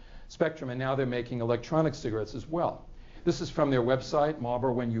nicotine spectrum, and now they're making electronic cigarettes as well. This is from their website,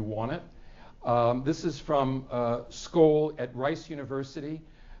 Marlboro When You Want It. This is from Skoal at Rice University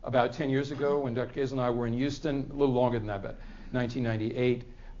about 10 years ago when Dr. Kazel and I were in Houston, a little longer than that, but 1998.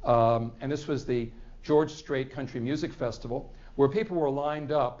 And this was the George Strait Country Music Festival, where people were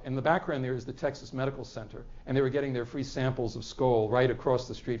lined up. In the background there is the Texas Medical Center, and they were getting their free samples of Skoal right across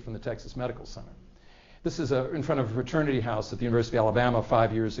the street from the Texas Medical Center. This is in front of a fraternity house at the University of Alabama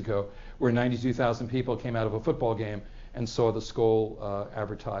 5 years ago, where 92,000 people came out of a football game and saw the Skoal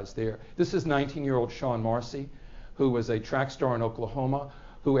advertised there. This is 19-year-old Sean Marcy, who was a track star in Oklahoma,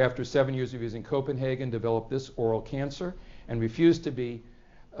 who after 7 years of using Copenhagen developed this oral cancer and refused to be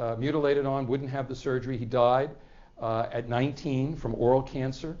mutilated on, wouldn't have the surgery. He died at 19 from oral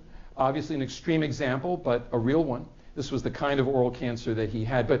cancer. Obviously an extreme example, but a real one. This was the kind of oral cancer that he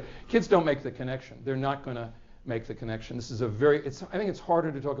had. But kids don't make the connection. They're not going to make the connection. This is I think it's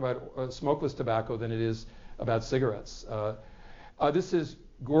harder to talk about smokeless tobacco than it is about cigarettes. This is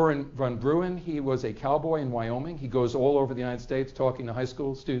Goran von Bruin. He was a cowboy in Wyoming. He goes all over the United States talking to high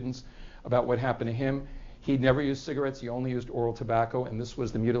school students about what happened to him. He never used cigarettes. He only used oral tobacco, and this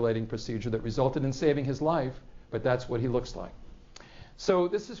was the mutilating procedure that resulted in saving his life, but that's what he looks like. So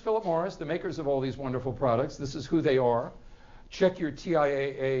this is Philip Morris, the makers of all these wonderful products. This is who they are. Check your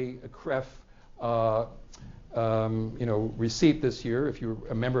TIAA CREF receipt this year, if you're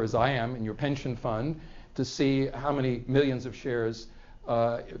a member as I am in your pension fund, to see how many millions of shares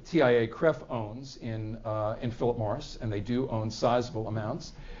TIAA CREF owns in Philip Morris, and they do own sizable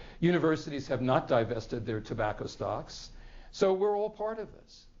amounts. Universities have not divested their tobacco stocks. So we're all part of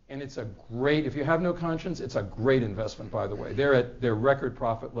this. And it's a great, if you have no conscience, it's a great investment, by the way. They're at their record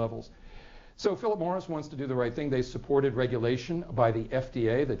profit levels. So Philip Morris wants to do the right thing. They supported regulation by the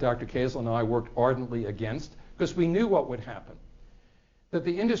FDA that Dr. Kazel and I worked ardently against because we knew what would happen. That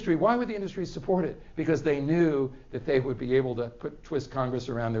the industry, why would the industry support it? Because they knew that they would be able to twist Congress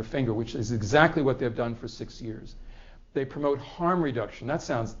around their finger, which is exactly what they've done for 6 years. They promote harm reduction. That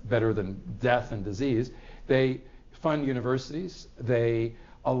sounds better than death and disease. They fund universities. They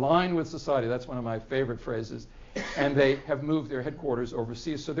align with society. That's one of my favorite phrases. And they have moved their headquarters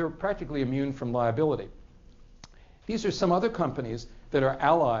overseas, so they're practically immune from liability. These are some other companies that are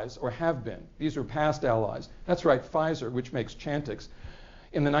allies or have been. These are past allies. That's right, Pfizer, which makes Chantix,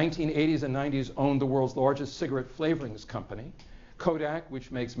 in the 1980s and 90s owned the world's largest cigarette flavorings company. Kodak, which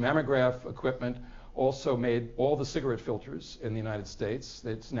makes mammograph equipment, also made all the cigarette filters in the United States.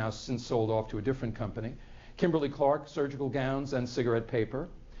 It's now since sold off to a different company. Kimberly-Clark, surgical gowns and cigarette paper.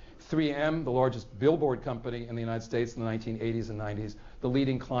 3M, the largest billboard company in the United States in the 1980s and 90s. The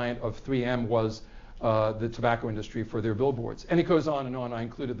leading client of 3M was the tobacco industry for their billboards. And it goes on and on. I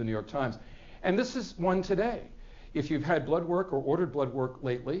included the New York Times. And this is one today. If you've had blood work or ordered blood work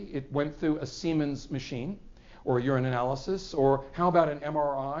lately, it went through a Siemens machine or urine analysis, or how about an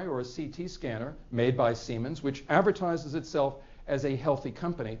MRI or a CT scanner made by Siemens, which advertises itself as a healthy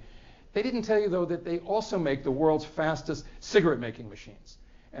company. They didn't tell you, though, that they also make the world's fastest cigarette-making machines.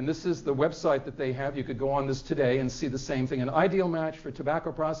 And this is the website that they have. You could go on this today and see the same thing. An ideal match for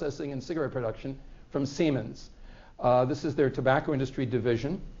tobacco processing and cigarette production from Siemens. This is their tobacco industry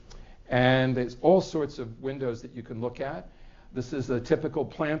division. And there's all sorts of windows that you can look at. This is a typical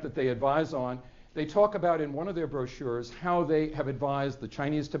plant that they advise on. They talk about in one of their brochures how they have advised the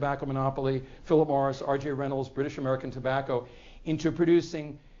Chinese tobacco monopoly, Philip Morris, R.J. Reynolds, British American Tobacco, into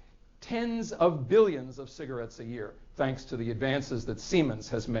producing tens of billions of cigarettes a year, thanks to the advances that Siemens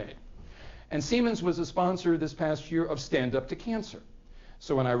has made. And Siemens was a sponsor this past year of Stand Up to Cancer.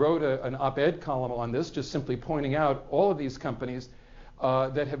 So when I wrote an op-ed column on this, just simply pointing out all of these companies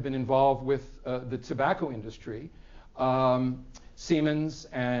that have been involved with the tobacco industry, Siemens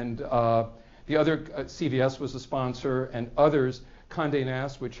and the other, CVS was a sponsor, and others, Condé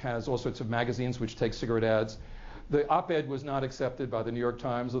Nast, which has all sorts of magazines which take cigarette ads. The op-ed was not accepted by the New York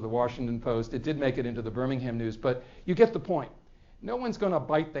Times or the Washington Post. It did make it into the Birmingham News, but you get the point. No one's going to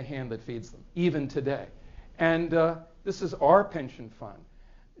bite the hand that feeds them, even today. And this is our pension fund.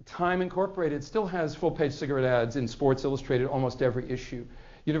 Time Incorporated still has full-page cigarette ads in Sports Illustrated, almost every issue.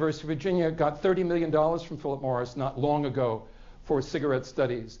 University of Virginia got $30 million from Philip Morris not long ago for cigarette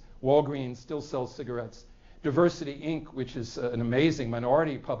studies. Walgreens still sells cigarettes. Diversity Inc., which is an amazing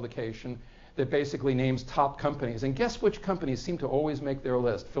minority publication that basically names top companies. And guess which companies seem to always make their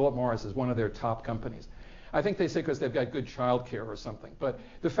list? Philip Morris is one of their top companies. I think they say because they've got good child care or something. But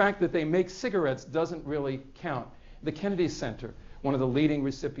the fact that they make cigarettes doesn't really count. The Kennedy Center, one of the leading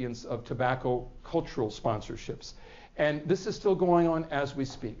recipients of tobacco cultural sponsorships. And this is still going on as we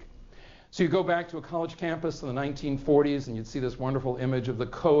speak. So you go back to a college campus in the 1940s and you'd see this wonderful image of the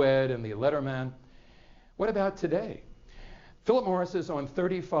co-ed and the letterman. What about today? Philip Morris is on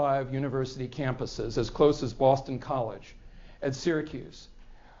 35 university campuses, as close as Boston College, at Syracuse,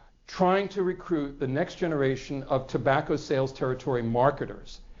 trying to recruit the next generation of tobacco sales territory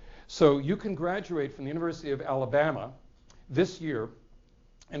marketers. So you can graduate from the University of Alabama this year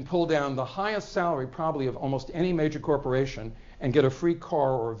and pull down the highest salary probably of almost any major corporation and get a free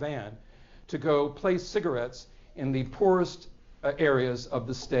car or a van to go place cigarettes in the poorest areas of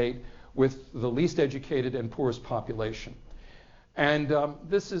the state with the least educated and poorest population. And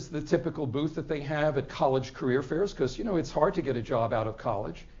this is the typical booth that they have at college career fairs, because, you know, it's hard to get a job out of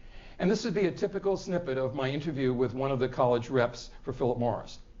college. And this would be a typical snippet of my interview with one of the college reps for Philip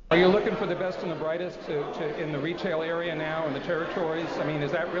Morris. Are you looking for the best and the brightest in the retail area now, in the territories? I mean,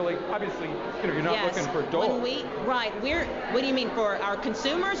 is that really, obviously, you know, you're not looking for dollars. What do you mean, for our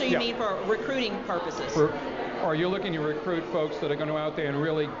consumers, or you mean for recruiting purposes? Are you looking to recruit folks that are going to go out there and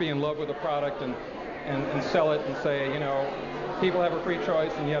really be in love with the product and sell it and say, you know, people have a free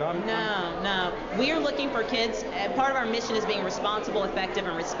choice, and yet I'm... No. We are looking for kids. Part of our mission is being responsible, effective,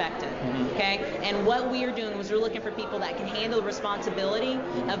 and respected. Okay? And what we are doing is we're looking for people that can handle the responsibility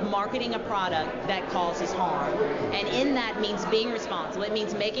of marketing a product that causes harm. And in that means being responsible. It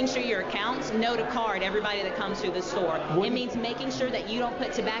means making sure your accounts know to card everybody that comes through the store. It means making sure that you don't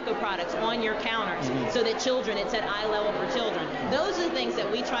put tobacco products on your counters so that children, it's at eye level for children. Those are the things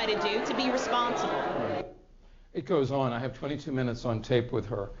that we try to do to be responsible. It goes on. I have 22 minutes on tape with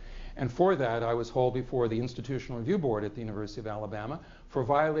her. And for that, I was hauled before the Institutional Review Board at the University of Alabama for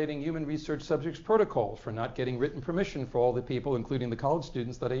violating human research subjects protocols, for not getting written permission for all the people, including the college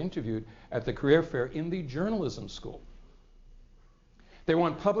students that I interviewed at the career fair in the journalism school. They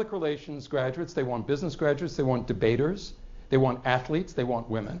want public relations graduates, they want business graduates, they want debaters, they want athletes, they want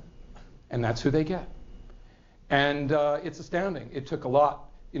women, and that's who they get. And it's astounding. It took a lot.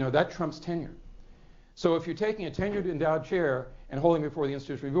 You know, that trumps tenure. So if you're taking a tenured endowed chair and holding it before the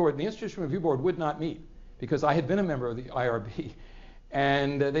Institutional Review Board, the Institutional Review Board would not meet, because I had been a member of the IRB,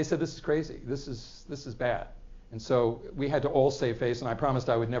 and they said, this is crazy, this is bad. And so we had to all save face, and I promised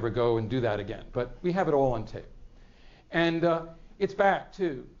I would never go and do that again. But we have it all on tape. And it's back,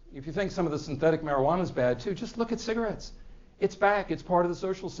 too. If you think some of the synthetic marijuana is bad, too, just look at cigarettes. It's back. It's part of the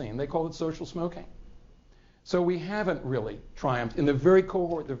social scene. They call it social smoking. So we haven't really triumphed in the very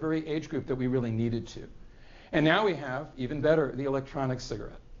cohort, the very age group that we really needed to. And now we have, even better, the electronic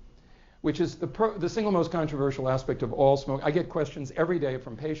cigarette, which is the single most controversial aspect of all smoke. I get questions every day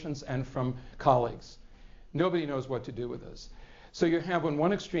from patients and from colleagues. Nobody knows what to do with this. So you have, on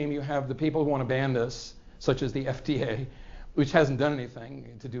one extreme, you have the people who want to ban this, such as the FDA, which hasn't done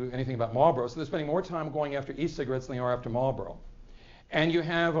anything to do anything about Marlboro. So they're spending more time going after e-cigarettes than they are after Marlboro. And you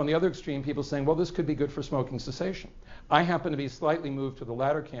have, on the other extreme, people saying, well, this could be good for smoking cessation. I happen to be slightly moved to the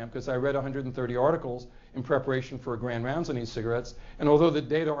latter camp because I read 130 articles in preparation for a grand rounds on e-cigarettes. And although the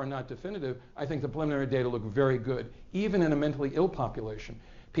data are not definitive, I think the preliminary data look very good. Even in a mentally ill population,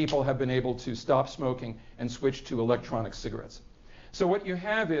 people have been able to stop smoking and switch to electronic cigarettes. So what you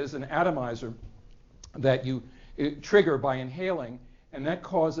have is an atomizer that you trigger by inhaling, and that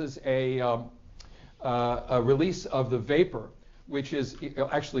causes a release of the vapor, which is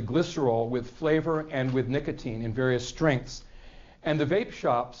actually glycerol with flavor and with nicotine in various strengths. And the vape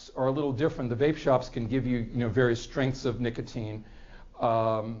shops are a little different. The vape shops can give you, various strengths of nicotine.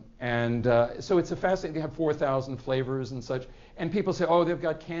 So it's a fascinating, they have 4,000 flavors and such. And people say, oh, they've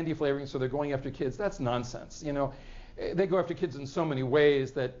got candy flavoring, so they're going after kids. That's nonsense. They go after kids in so many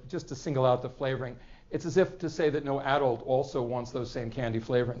ways that just to single out the flavoring, it's as if to say that no adult also wants those same candy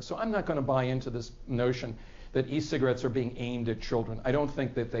flavorings. So I'm not going to buy into this notion that e-cigarettes are being aimed at children. I don't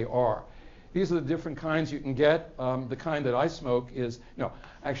think that they are. these are the different kinds you can get. The kind that I smoke is, no,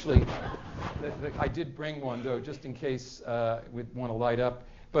 actually, I did bring one, though, just in case we'd want to light up.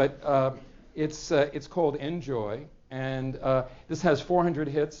 But it's called Enjoy, and this has 400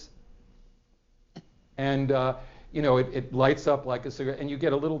 hits. And, you know, it lights up like a cigarette, and you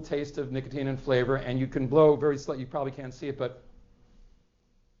get a little taste of nicotine and flavor, and you can blow very slightly. You probably can't see it, but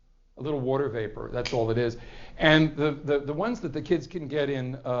a little water vapor, that's all it is. And the ones that the kids can get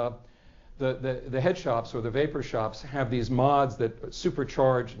in the head shops or the vapor shops have these mods that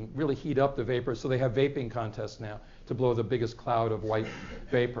supercharge and really heat up the vapor, so they have vaping contests now to blow the biggest cloud of white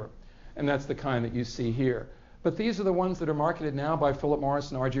vapor. And that's the kind that you see here. But these are the ones that are marketed now by Philip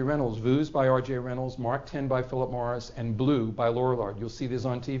Morris and R.J. Reynolds. Vuse by R.J. Reynolds, Mark 10 by Philip Morris, and Blue by Lorillard. You'll see these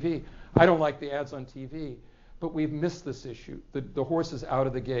on TV. I don't like the ads on TV, but we've missed this issue. The horse is out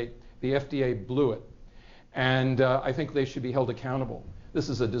of the gate. The FDA blew it. And I think they should be held accountable. This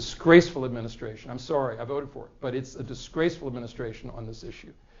is a disgraceful administration. I'm sorry, I voted for it, but it's a disgraceful administration on this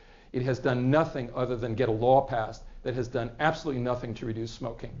issue. It has done nothing other than get a law passed that has done absolutely nothing to reduce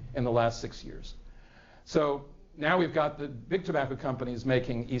smoking in the last 6 years. So now we've got the big tobacco companies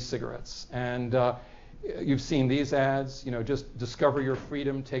making e-cigarettes. And you've seen these ads, you know, just discover your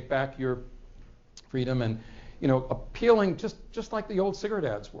freedom, take back your freedom, and, you know, appealing just like the old cigarette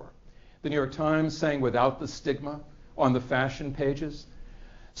ads were. The New York Times saying without the stigma on the fashion pages.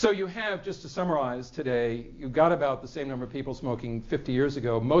 So you have, just to summarize today, you've got about the same number of people smoking 50 years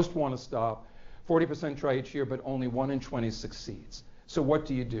ago. Most want to stop. 40% try each year, but only 1 in 20 succeeds. So what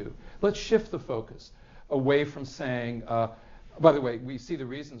do you do? Let's shift the focus away from saying, by the way, we see the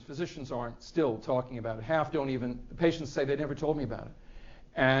reasons. Physicians aren't still talking about it. Half don't even, the patients say they never told me about it.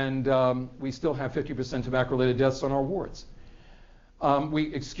 And we still have 50% tobacco-related deaths on our wards.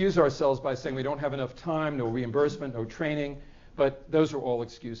 We excuse ourselves by saying we don't have enough time, no reimbursement, no training, but those are all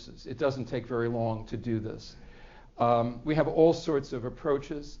excuses. It doesn't take very long to do this. We have all sorts of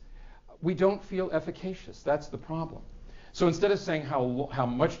approaches. We don't feel efficacious. That's the problem. So instead of saying how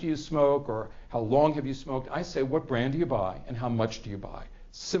much do you smoke or how long have you smoked, I say what brand do you buy and how much do you buy?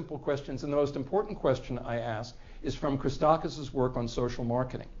 Simple questions. And the most important question I ask is from Christakis' work on social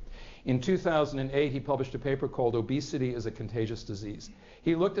marketing. In 2008, he published a paper called Obesity is a Contagious Disease.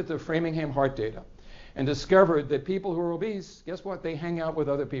 He looked at the Framingham heart data and discovered that people who are obese, guess what? They hang out with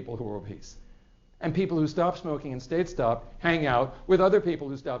other people who are obese. And people who stop smoking and stayed stopped hang out with other people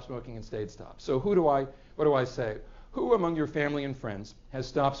who stopped smoking and stayed stopped. So what do I say? Who among your family and friends has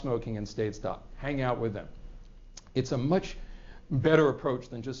stopped smoking and stayed stopped? Hang out with them. It's a much better approach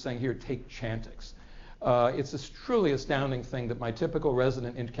than just saying, here, take Chantix. It's a truly astounding thing that my typical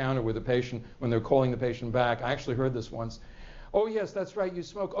resident encounter with a patient when they're calling the patient back. I actually heard this once. Oh, yes, that's right, you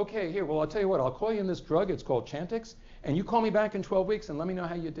smoke. Okay, here, well, I'll tell you what, I'll call you in this drug. It's called Chantix, and you call me back in 12 weeks and let me know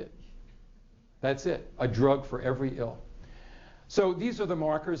how you did. That's it, a drug for every ill. So these are the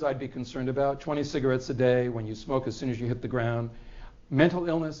markers I'd be concerned about. 20 cigarettes a day, when you smoke as soon as you hit the ground. Mental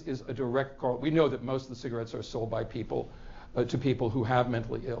illness is a direct correlation. We know that most of the cigarettes are sold by people to people who have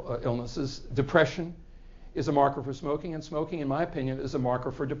mental illnesses. Depression is a marker for smoking, and smoking, in my opinion, is a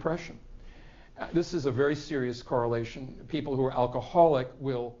marker for depression. This is a very serious correlation. People who are alcoholic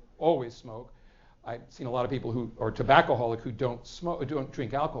will always smoke. I've seen a lot of people who are tobaccoholic who don't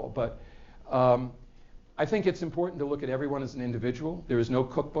drink alcohol, but I think it's important to look at everyone as an individual. There is no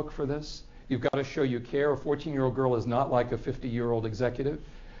cookbook for this. You've got to show you care. A 14-year-old girl is not like a 50-year-old executive.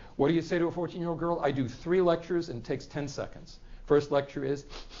 What do you say to a 14-year-old girl? I do 3 lectures and it takes 10 seconds. First lecture is,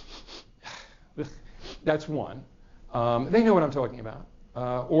 that's one. They know what I'm talking about.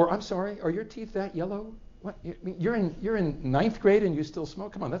 Or, I'm sorry, are your teeth that yellow? What? You're in 9th grade and you still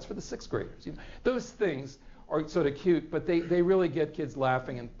smoke? Come on, that's for the 6th graders. You know, those things are sort of cute, but they really get kids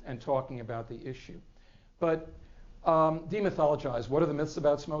laughing and talking about the issue. But demythologize. What are the myths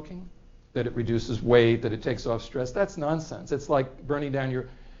about smoking? That it reduces weight, that it takes off stress. That's nonsense. It's like burning down your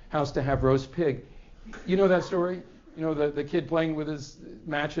house to have roast pig. You know that story? You know, the kid playing with his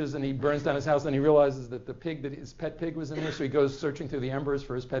matches and he burns down his house and he realizes that the pig, that his pet pig was in there, so he goes searching through the embers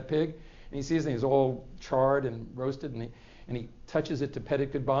for his pet pig. And he sees it and he's all charred and roasted and he touches it to pet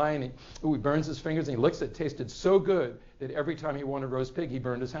it goodbye and he burns his fingers and he licks it. It tasted so good that every time he wanted roast pig, he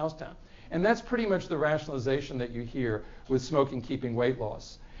burned his house down. And that's pretty much the rationalization that you hear with smoking keeping weight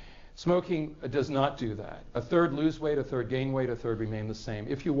loss. Smoking does not do that. A third lose weight, a third gain weight, a third remain the same.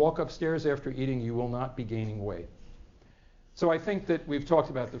 If you walk upstairs after eating, you will not be gaining weight. So I think that we've talked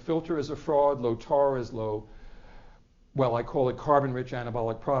about the filter as a fraud, low tar is low, well, I call it carbon-rich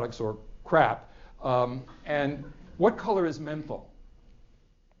anabolic products or crap. And what color is menthol?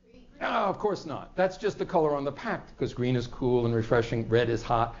 No, of course not. That's just the color on the pack because green is cool and refreshing, red is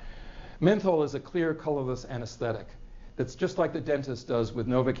hot. Menthol is a clear, colorless anesthetic that's just like the dentist does with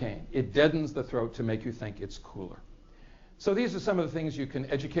Novocaine. It deadens the throat to make you think it's cooler. So these are some of the things you can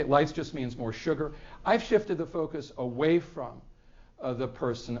educate. Lights just means more sugar. I've shifted the focus away from the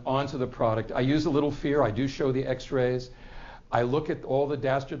person onto the product. I use a little fear. I do show the x-rays. I look at all the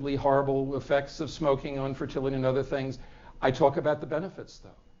dastardly, horrible effects of smoking on fertility and other things. I talk about the benefits, though,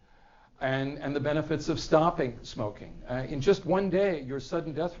 and the benefits of stopping smoking. In just one day, your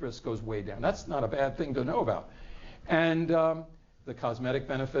sudden death risk goes way down. That's not a bad thing to know about. And the cosmetic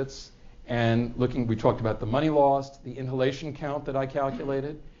benefits, and we talked about the money lost, the inhalation count that I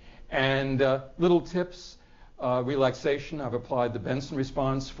calculated, and little tips. Relaxation, I've applied the Benson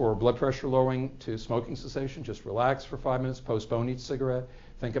response for blood pressure lowering to smoking cessation. Just relax for 5 minutes, postpone each cigarette,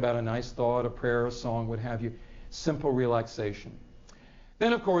 think about a nice thought, a prayer, a song, what have you. Simple relaxation.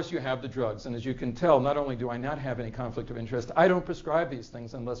 Then, of course, you have the drugs. And as you can tell, not only do I not have any conflict of interest, I don't prescribe these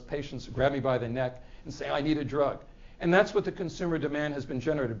things unless patients grab me by the neck and say, I need a drug. And that's what the consumer demand has been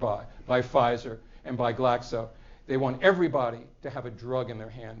generated by Pfizer and by Glaxo. They want everybody to have a drug in their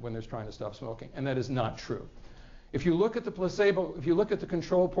hand when they're trying to stop smoking. And that is not true. If you look at the placebo, if you look at the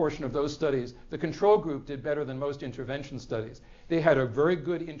control portion of those studies, the control group did better than most intervention studies. They had a very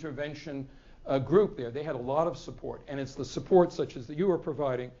good intervention group there. They had a lot of support. And it's the support such as that you are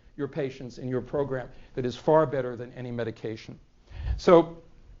providing your patients in your program that is far better than any medication. So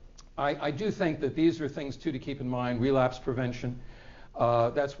I do think that these are things, too, to keep in mind. Relapse prevention.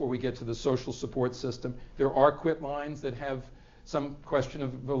 That's where we get to the social support system. There are quit lines that have some question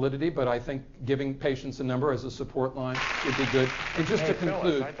of validity, but I think giving patients a number as a support line would be good. And just to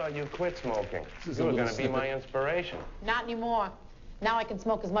conclude, Phyllis, I thought you quit smoking. This is You a were little going to be my inspiration. Not anymore. Now I can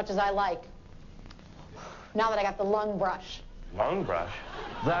smoke as much as I like. Now that I got the lung brush. Lung brush?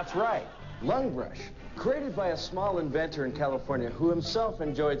 That's right, lung brush. Created by a small inventor in California who himself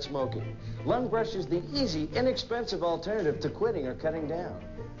enjoyed smoking. Lung brush is the easy, inexpensive alternative to quitting or cutting down.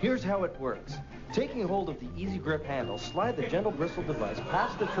 Here's how it works. Taking hold of the easy grip handle, slide the gentle bristle device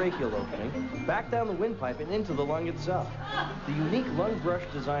past the tracheal opening, back down the windpipe and into the lung itself. The unique lung brush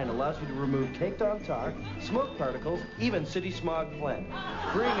design allows you to remove caked-on tar, smoke particles, even city smog phlegm,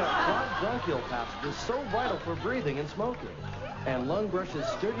 freeing up clogged bronchial passages so vital for breathing and smoking. And Lung Brush's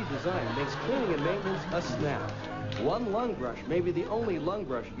sturdy design makes cleaning and maintenance a snap. One lung brush may be the only lung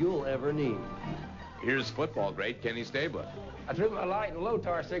brush you'll ever need. Here's football great Kenny Stabler. I threw my light and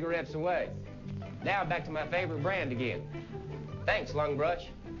low-tar cigarettes away. Now back to my favorite brand again. Thanks, Lung Brush.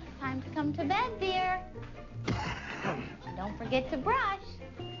 Time to come to bed, dear. Don't forget to brush.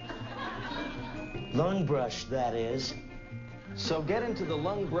 Lung brush, that is. So get into the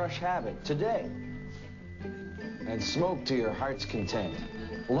lung brush habit today. And smoke to your heart's content.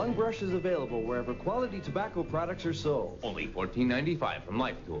 Lung Brush is available wherever quality tobacco products are sold. Only $14.95 from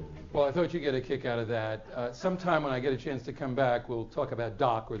LifeTool. Well, I thought you'd get a kick out of that. Sometime when I get a chance to come back, we'll talk about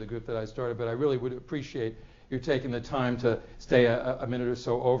DOC, or the group that I started, but I really would appreciate you taking the time to stay a minute or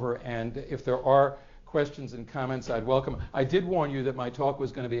so over, and if there are questions and comments, I'd welcome. I did warn you that my talk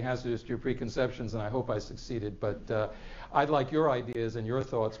was going to be hazardous to your preconceptions, and I hope I succeeded, but I'd like your ideas and your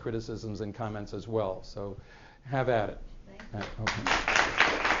thoughts, criticisms, and comments as well, so have at it.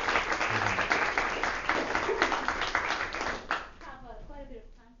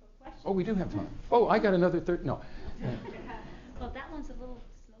 Oh, we do have time. Oh, I got another no. Well, that one's a little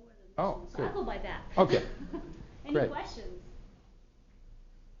slower than this Oh, one, so good. I'll go by that. Okay. Any Great. questions?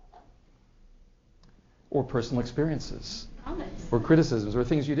 Or personal experiences. Comments? Or criticisms, or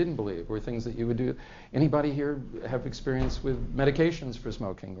things you didn't believe, or things that you would do. Anybody here have experience with medications for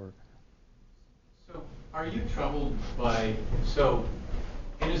smoking? Or So, are you troubled by,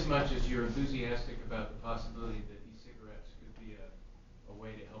 inasmuch as you're enthusiastic about the possibility that e-cigarettes could be a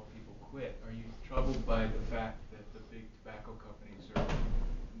way to help people quit, are you troubled by the fact that the big tobacco companies are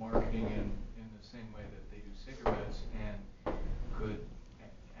marketing in the same way that they do cigarettes, and could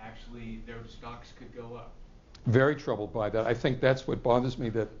actually, their stocks could go up? very troubled by that. I think that's what bothers me,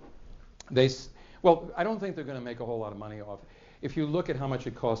 that I don't think they're going to make a whole lot of money off it. If you look at how much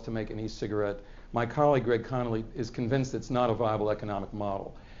it costs to make an e-cigarette, my colleague Greg Connolly is convinced it's not a viable economic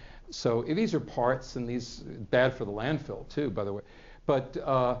model. So these are parts, and these bad for the landfill too, by the way. But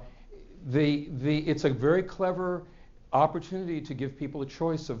it's a very clever opportunity to give people a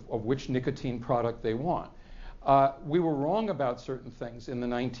choice of which nicotine product they want. We were wrong about certain things in the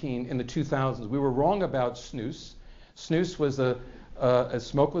 2000s. We were wrong about snus. Snus was a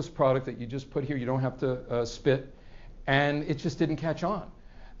smokeless product that you just put here. You don't have to spit, and it just didn't catch on.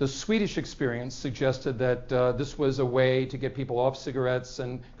 The Swedish experience suggested that this was a way to get people off cigarettes,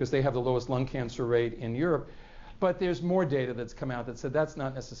 and because they have the lowest lung cancer rate in Europe. But there's more data that's come out that said that's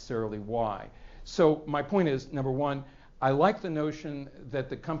not necessarily why. So my point is, number one, I like the notion that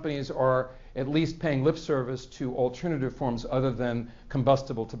the companies are at least paying lip service to alternative forms other than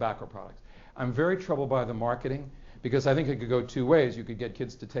combustible tobacco products. I'm very troubled by the marketing because I think it could go two ways. You could get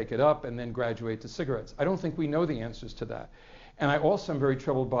kids to take it up and then graduate to cigarettes. I don't think we know the answers to that. And I also am very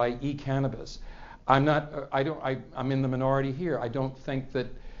troubled by e-cannabis. I'm in the minority here. I don't think that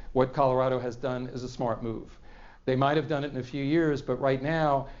what Colorado has done is a smart move. They might have done it in a few years, but right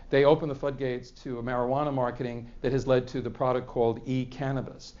now they open the floodgates to a marijuana marketing that has led to the product called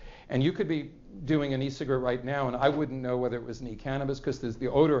e-cannabis. And you could be doing an e-cigarette right now, and I wouldn't know whether it was an e-cannabis because the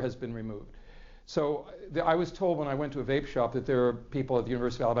odor has been removed. So I was told when I went to a vape shop that there are people at the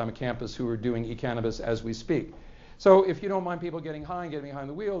University of Alabama campus who are doing e-cannabis as we speak. So if you don't mind people getting high and getting behind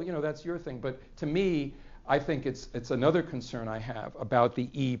the wheel, that's your thing. But to me, I think it's another concern I have about the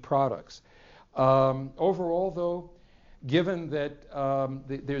e-products. Overall, though, given that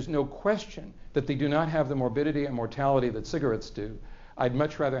there's no question that they do not have the morbidity and mortality that cigarettes do, I'd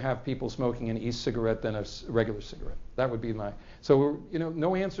much rather have people smoking an e-cigarette than a regular cigarette. That would be my... So,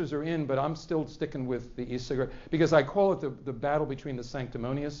 no answers are in, but I'm still sticking with the e-cigarette because I call it the battle between the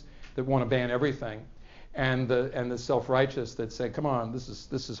sanctimonious that want to ban everything and the self-righteous that say, come on, this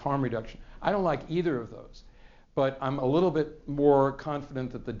is harm reduction. I don't like either of those. But I'm a little bit more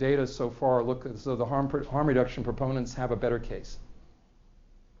confident that the data so far look as though the harm reduction proponents have a better case.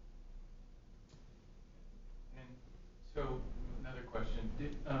 And so, another question. Do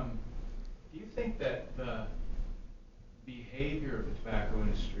you think that the behavior of the tobacco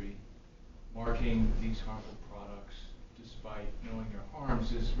industry marketing these harmful products despite knowing their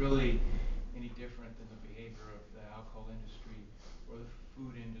harms is really any different than the behavior of the alcohol industry or the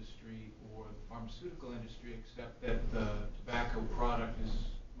food industry or the pharmaceutical industry, except that the tobacco product is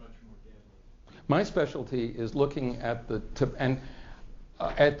much more deadly? My specialty is looking at the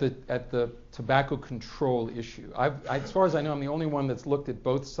tobacco control issue. As far as I know, I'm the only one that's looked at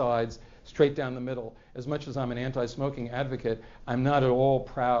both sides straight down the middle. As much as I'm an anti-smoking advocate, I'm not at all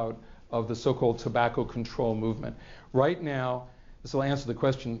proud of the so-called tobacco control movement. Right now, this will answer the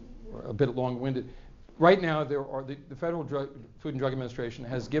question a bit long-winded. Right now, the Federal Food and Drug Administration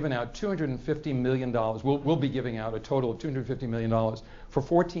has given out $250 million. We'll be giving out a total of $250 million for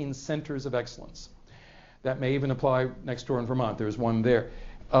 14 centers of excellence. That may even apply next door in Vermont. There's one there.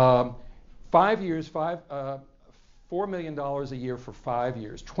 5 years, $4 million a year for 5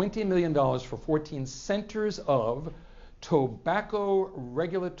 years, $20 million for 14 centers of tobacco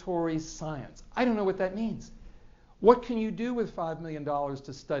regulatory science. I don't know what that means. What can you do with $5 million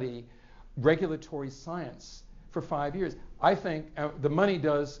to study regulatory science for 5 years? I think the money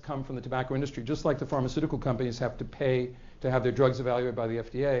does come from the tobacco industry, just like the pharmaceutical companies have to pay to have their drugs evaluated by the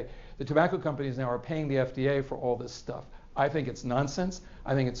FDA. The tobacco companies now are paying the FDA for all this stuff. I think it's nonsense.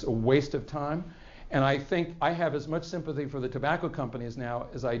 I think it's a waste of time. And I think I have as much sympathy for the tobacco companies now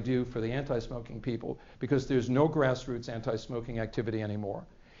as I do for the anti-smoking people, because there's no grassroots anti-smoking activity anymore.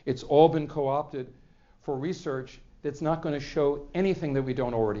 It's all been co-opted for research that's not going to show anything that we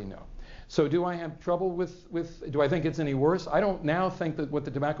don't already know. So do I have trouble do I think it's any worse? I don't now think that what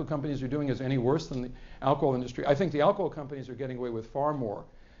the tobacco companies are doing is any worse than the alcohol industry. I think the alcohol companies are getting away with far more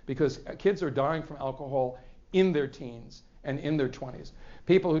because kids are dying from alcohol in their teens and in their 20s.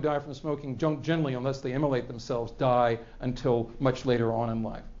 People who die from smoking don't generally, unless they immolate themselves, die until much later on in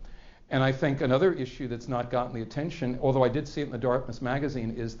life. And I think another issue that's not gotten the attention, although I did see it in the Dartmouth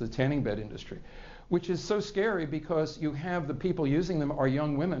magazine, is the tanning bed industry, which is so scary because you have the people using them are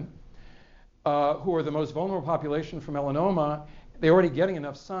young women who are the most vulnerable population for melanoma. They're already getting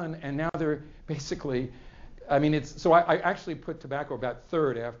enough sun, and now they're basically, so I actually put tobacco about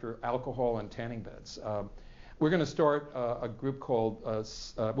third after alcohol and tanning beds. We're going to start a group called,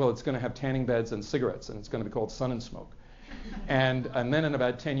 it's going to have tanning beds and cigarettes, and it's going to be called Sun and Smoke. And then in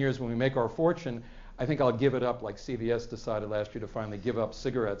about 10 years when we make our fortune, I think I'll give it up like CVS decided last year to finally give up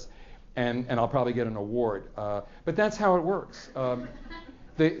cigarettes, and I'll probably get an award. But that's how it works.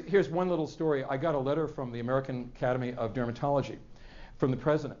 Here's one little story. I got a letter from the American Academy of Dermatology from the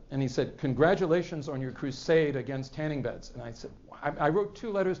president, and he said, "Congratulations on your crusade against tanning beds." And I said, I wrote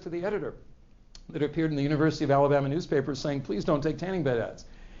 2 letters to the editor that appeared in the University of Alabama newspaper saying, "Please don't take tanning bed ads."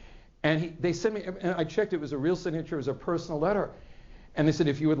 And they sent me, and I checked, it was a real signature, it was a personal letter. And they said,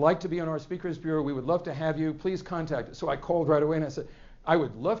 "If you would like to be on our speakers bureau, we would love to have you. Please contact us." So I called right away and I said, "I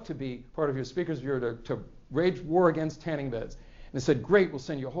would love to be part of your speakers bureau to wage war against tanning beds." And they said, "Great, we'll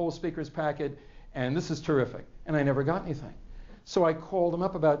send you a whole speakers packet, and this is terrific." And I never got anything. So I called them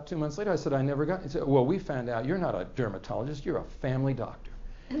up about 2 months later. I said, "I never got it." He said, "Well, we found out you're not a dermatologist, you're a family doctor."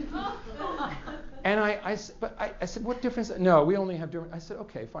 And I said, what difference? No, we only have I said,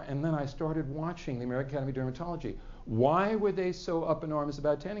 okay, fine. And then I started watching the American Academy of Dermatology. Why were they so up in arms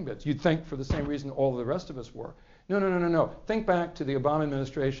about tanning beds? You'd think for the same reason all of the rest of us were. No. Think back to the Obama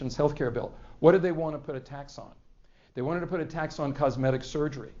administration's health care bill. What did they want to put a tax on? They wanted to put a tax on cosmetic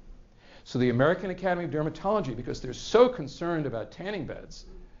surgery. So the American Academy of Dermatology, because they're so concerned about tanning beds,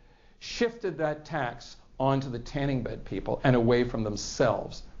 shifted that tax onto the tanning bed people and away from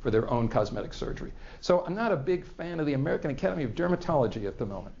themselves for their own cosmetic surgery. So I'm not a big fan of the American Academy of Dermatology at the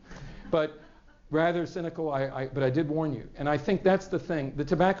moment. But rather cynical, but I did warn you. And I think that's the thing. The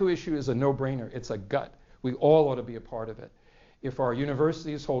tobacco issue is a no-brainer. It's a gut. We all ought to be a part of it. If our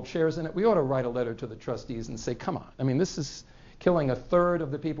universities hold shares in it, we ought to write a letter to the trustees and say, come on. I mean, this is killing a third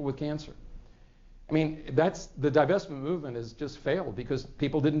of the people with cancer. I mean, the divestment movement has just failed because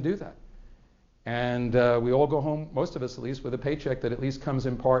people didn't do that. And we all go home, most of us at least, with a paycheck that at least comes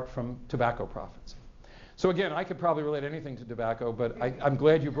in part from tobacco profits. So again, I could probably relate anything to tobacco, but I'm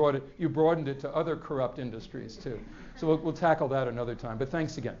glad you broadened it to other corrupt industries too. So we'll tackle that another time. But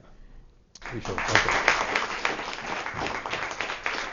thanks again. Appreciate it.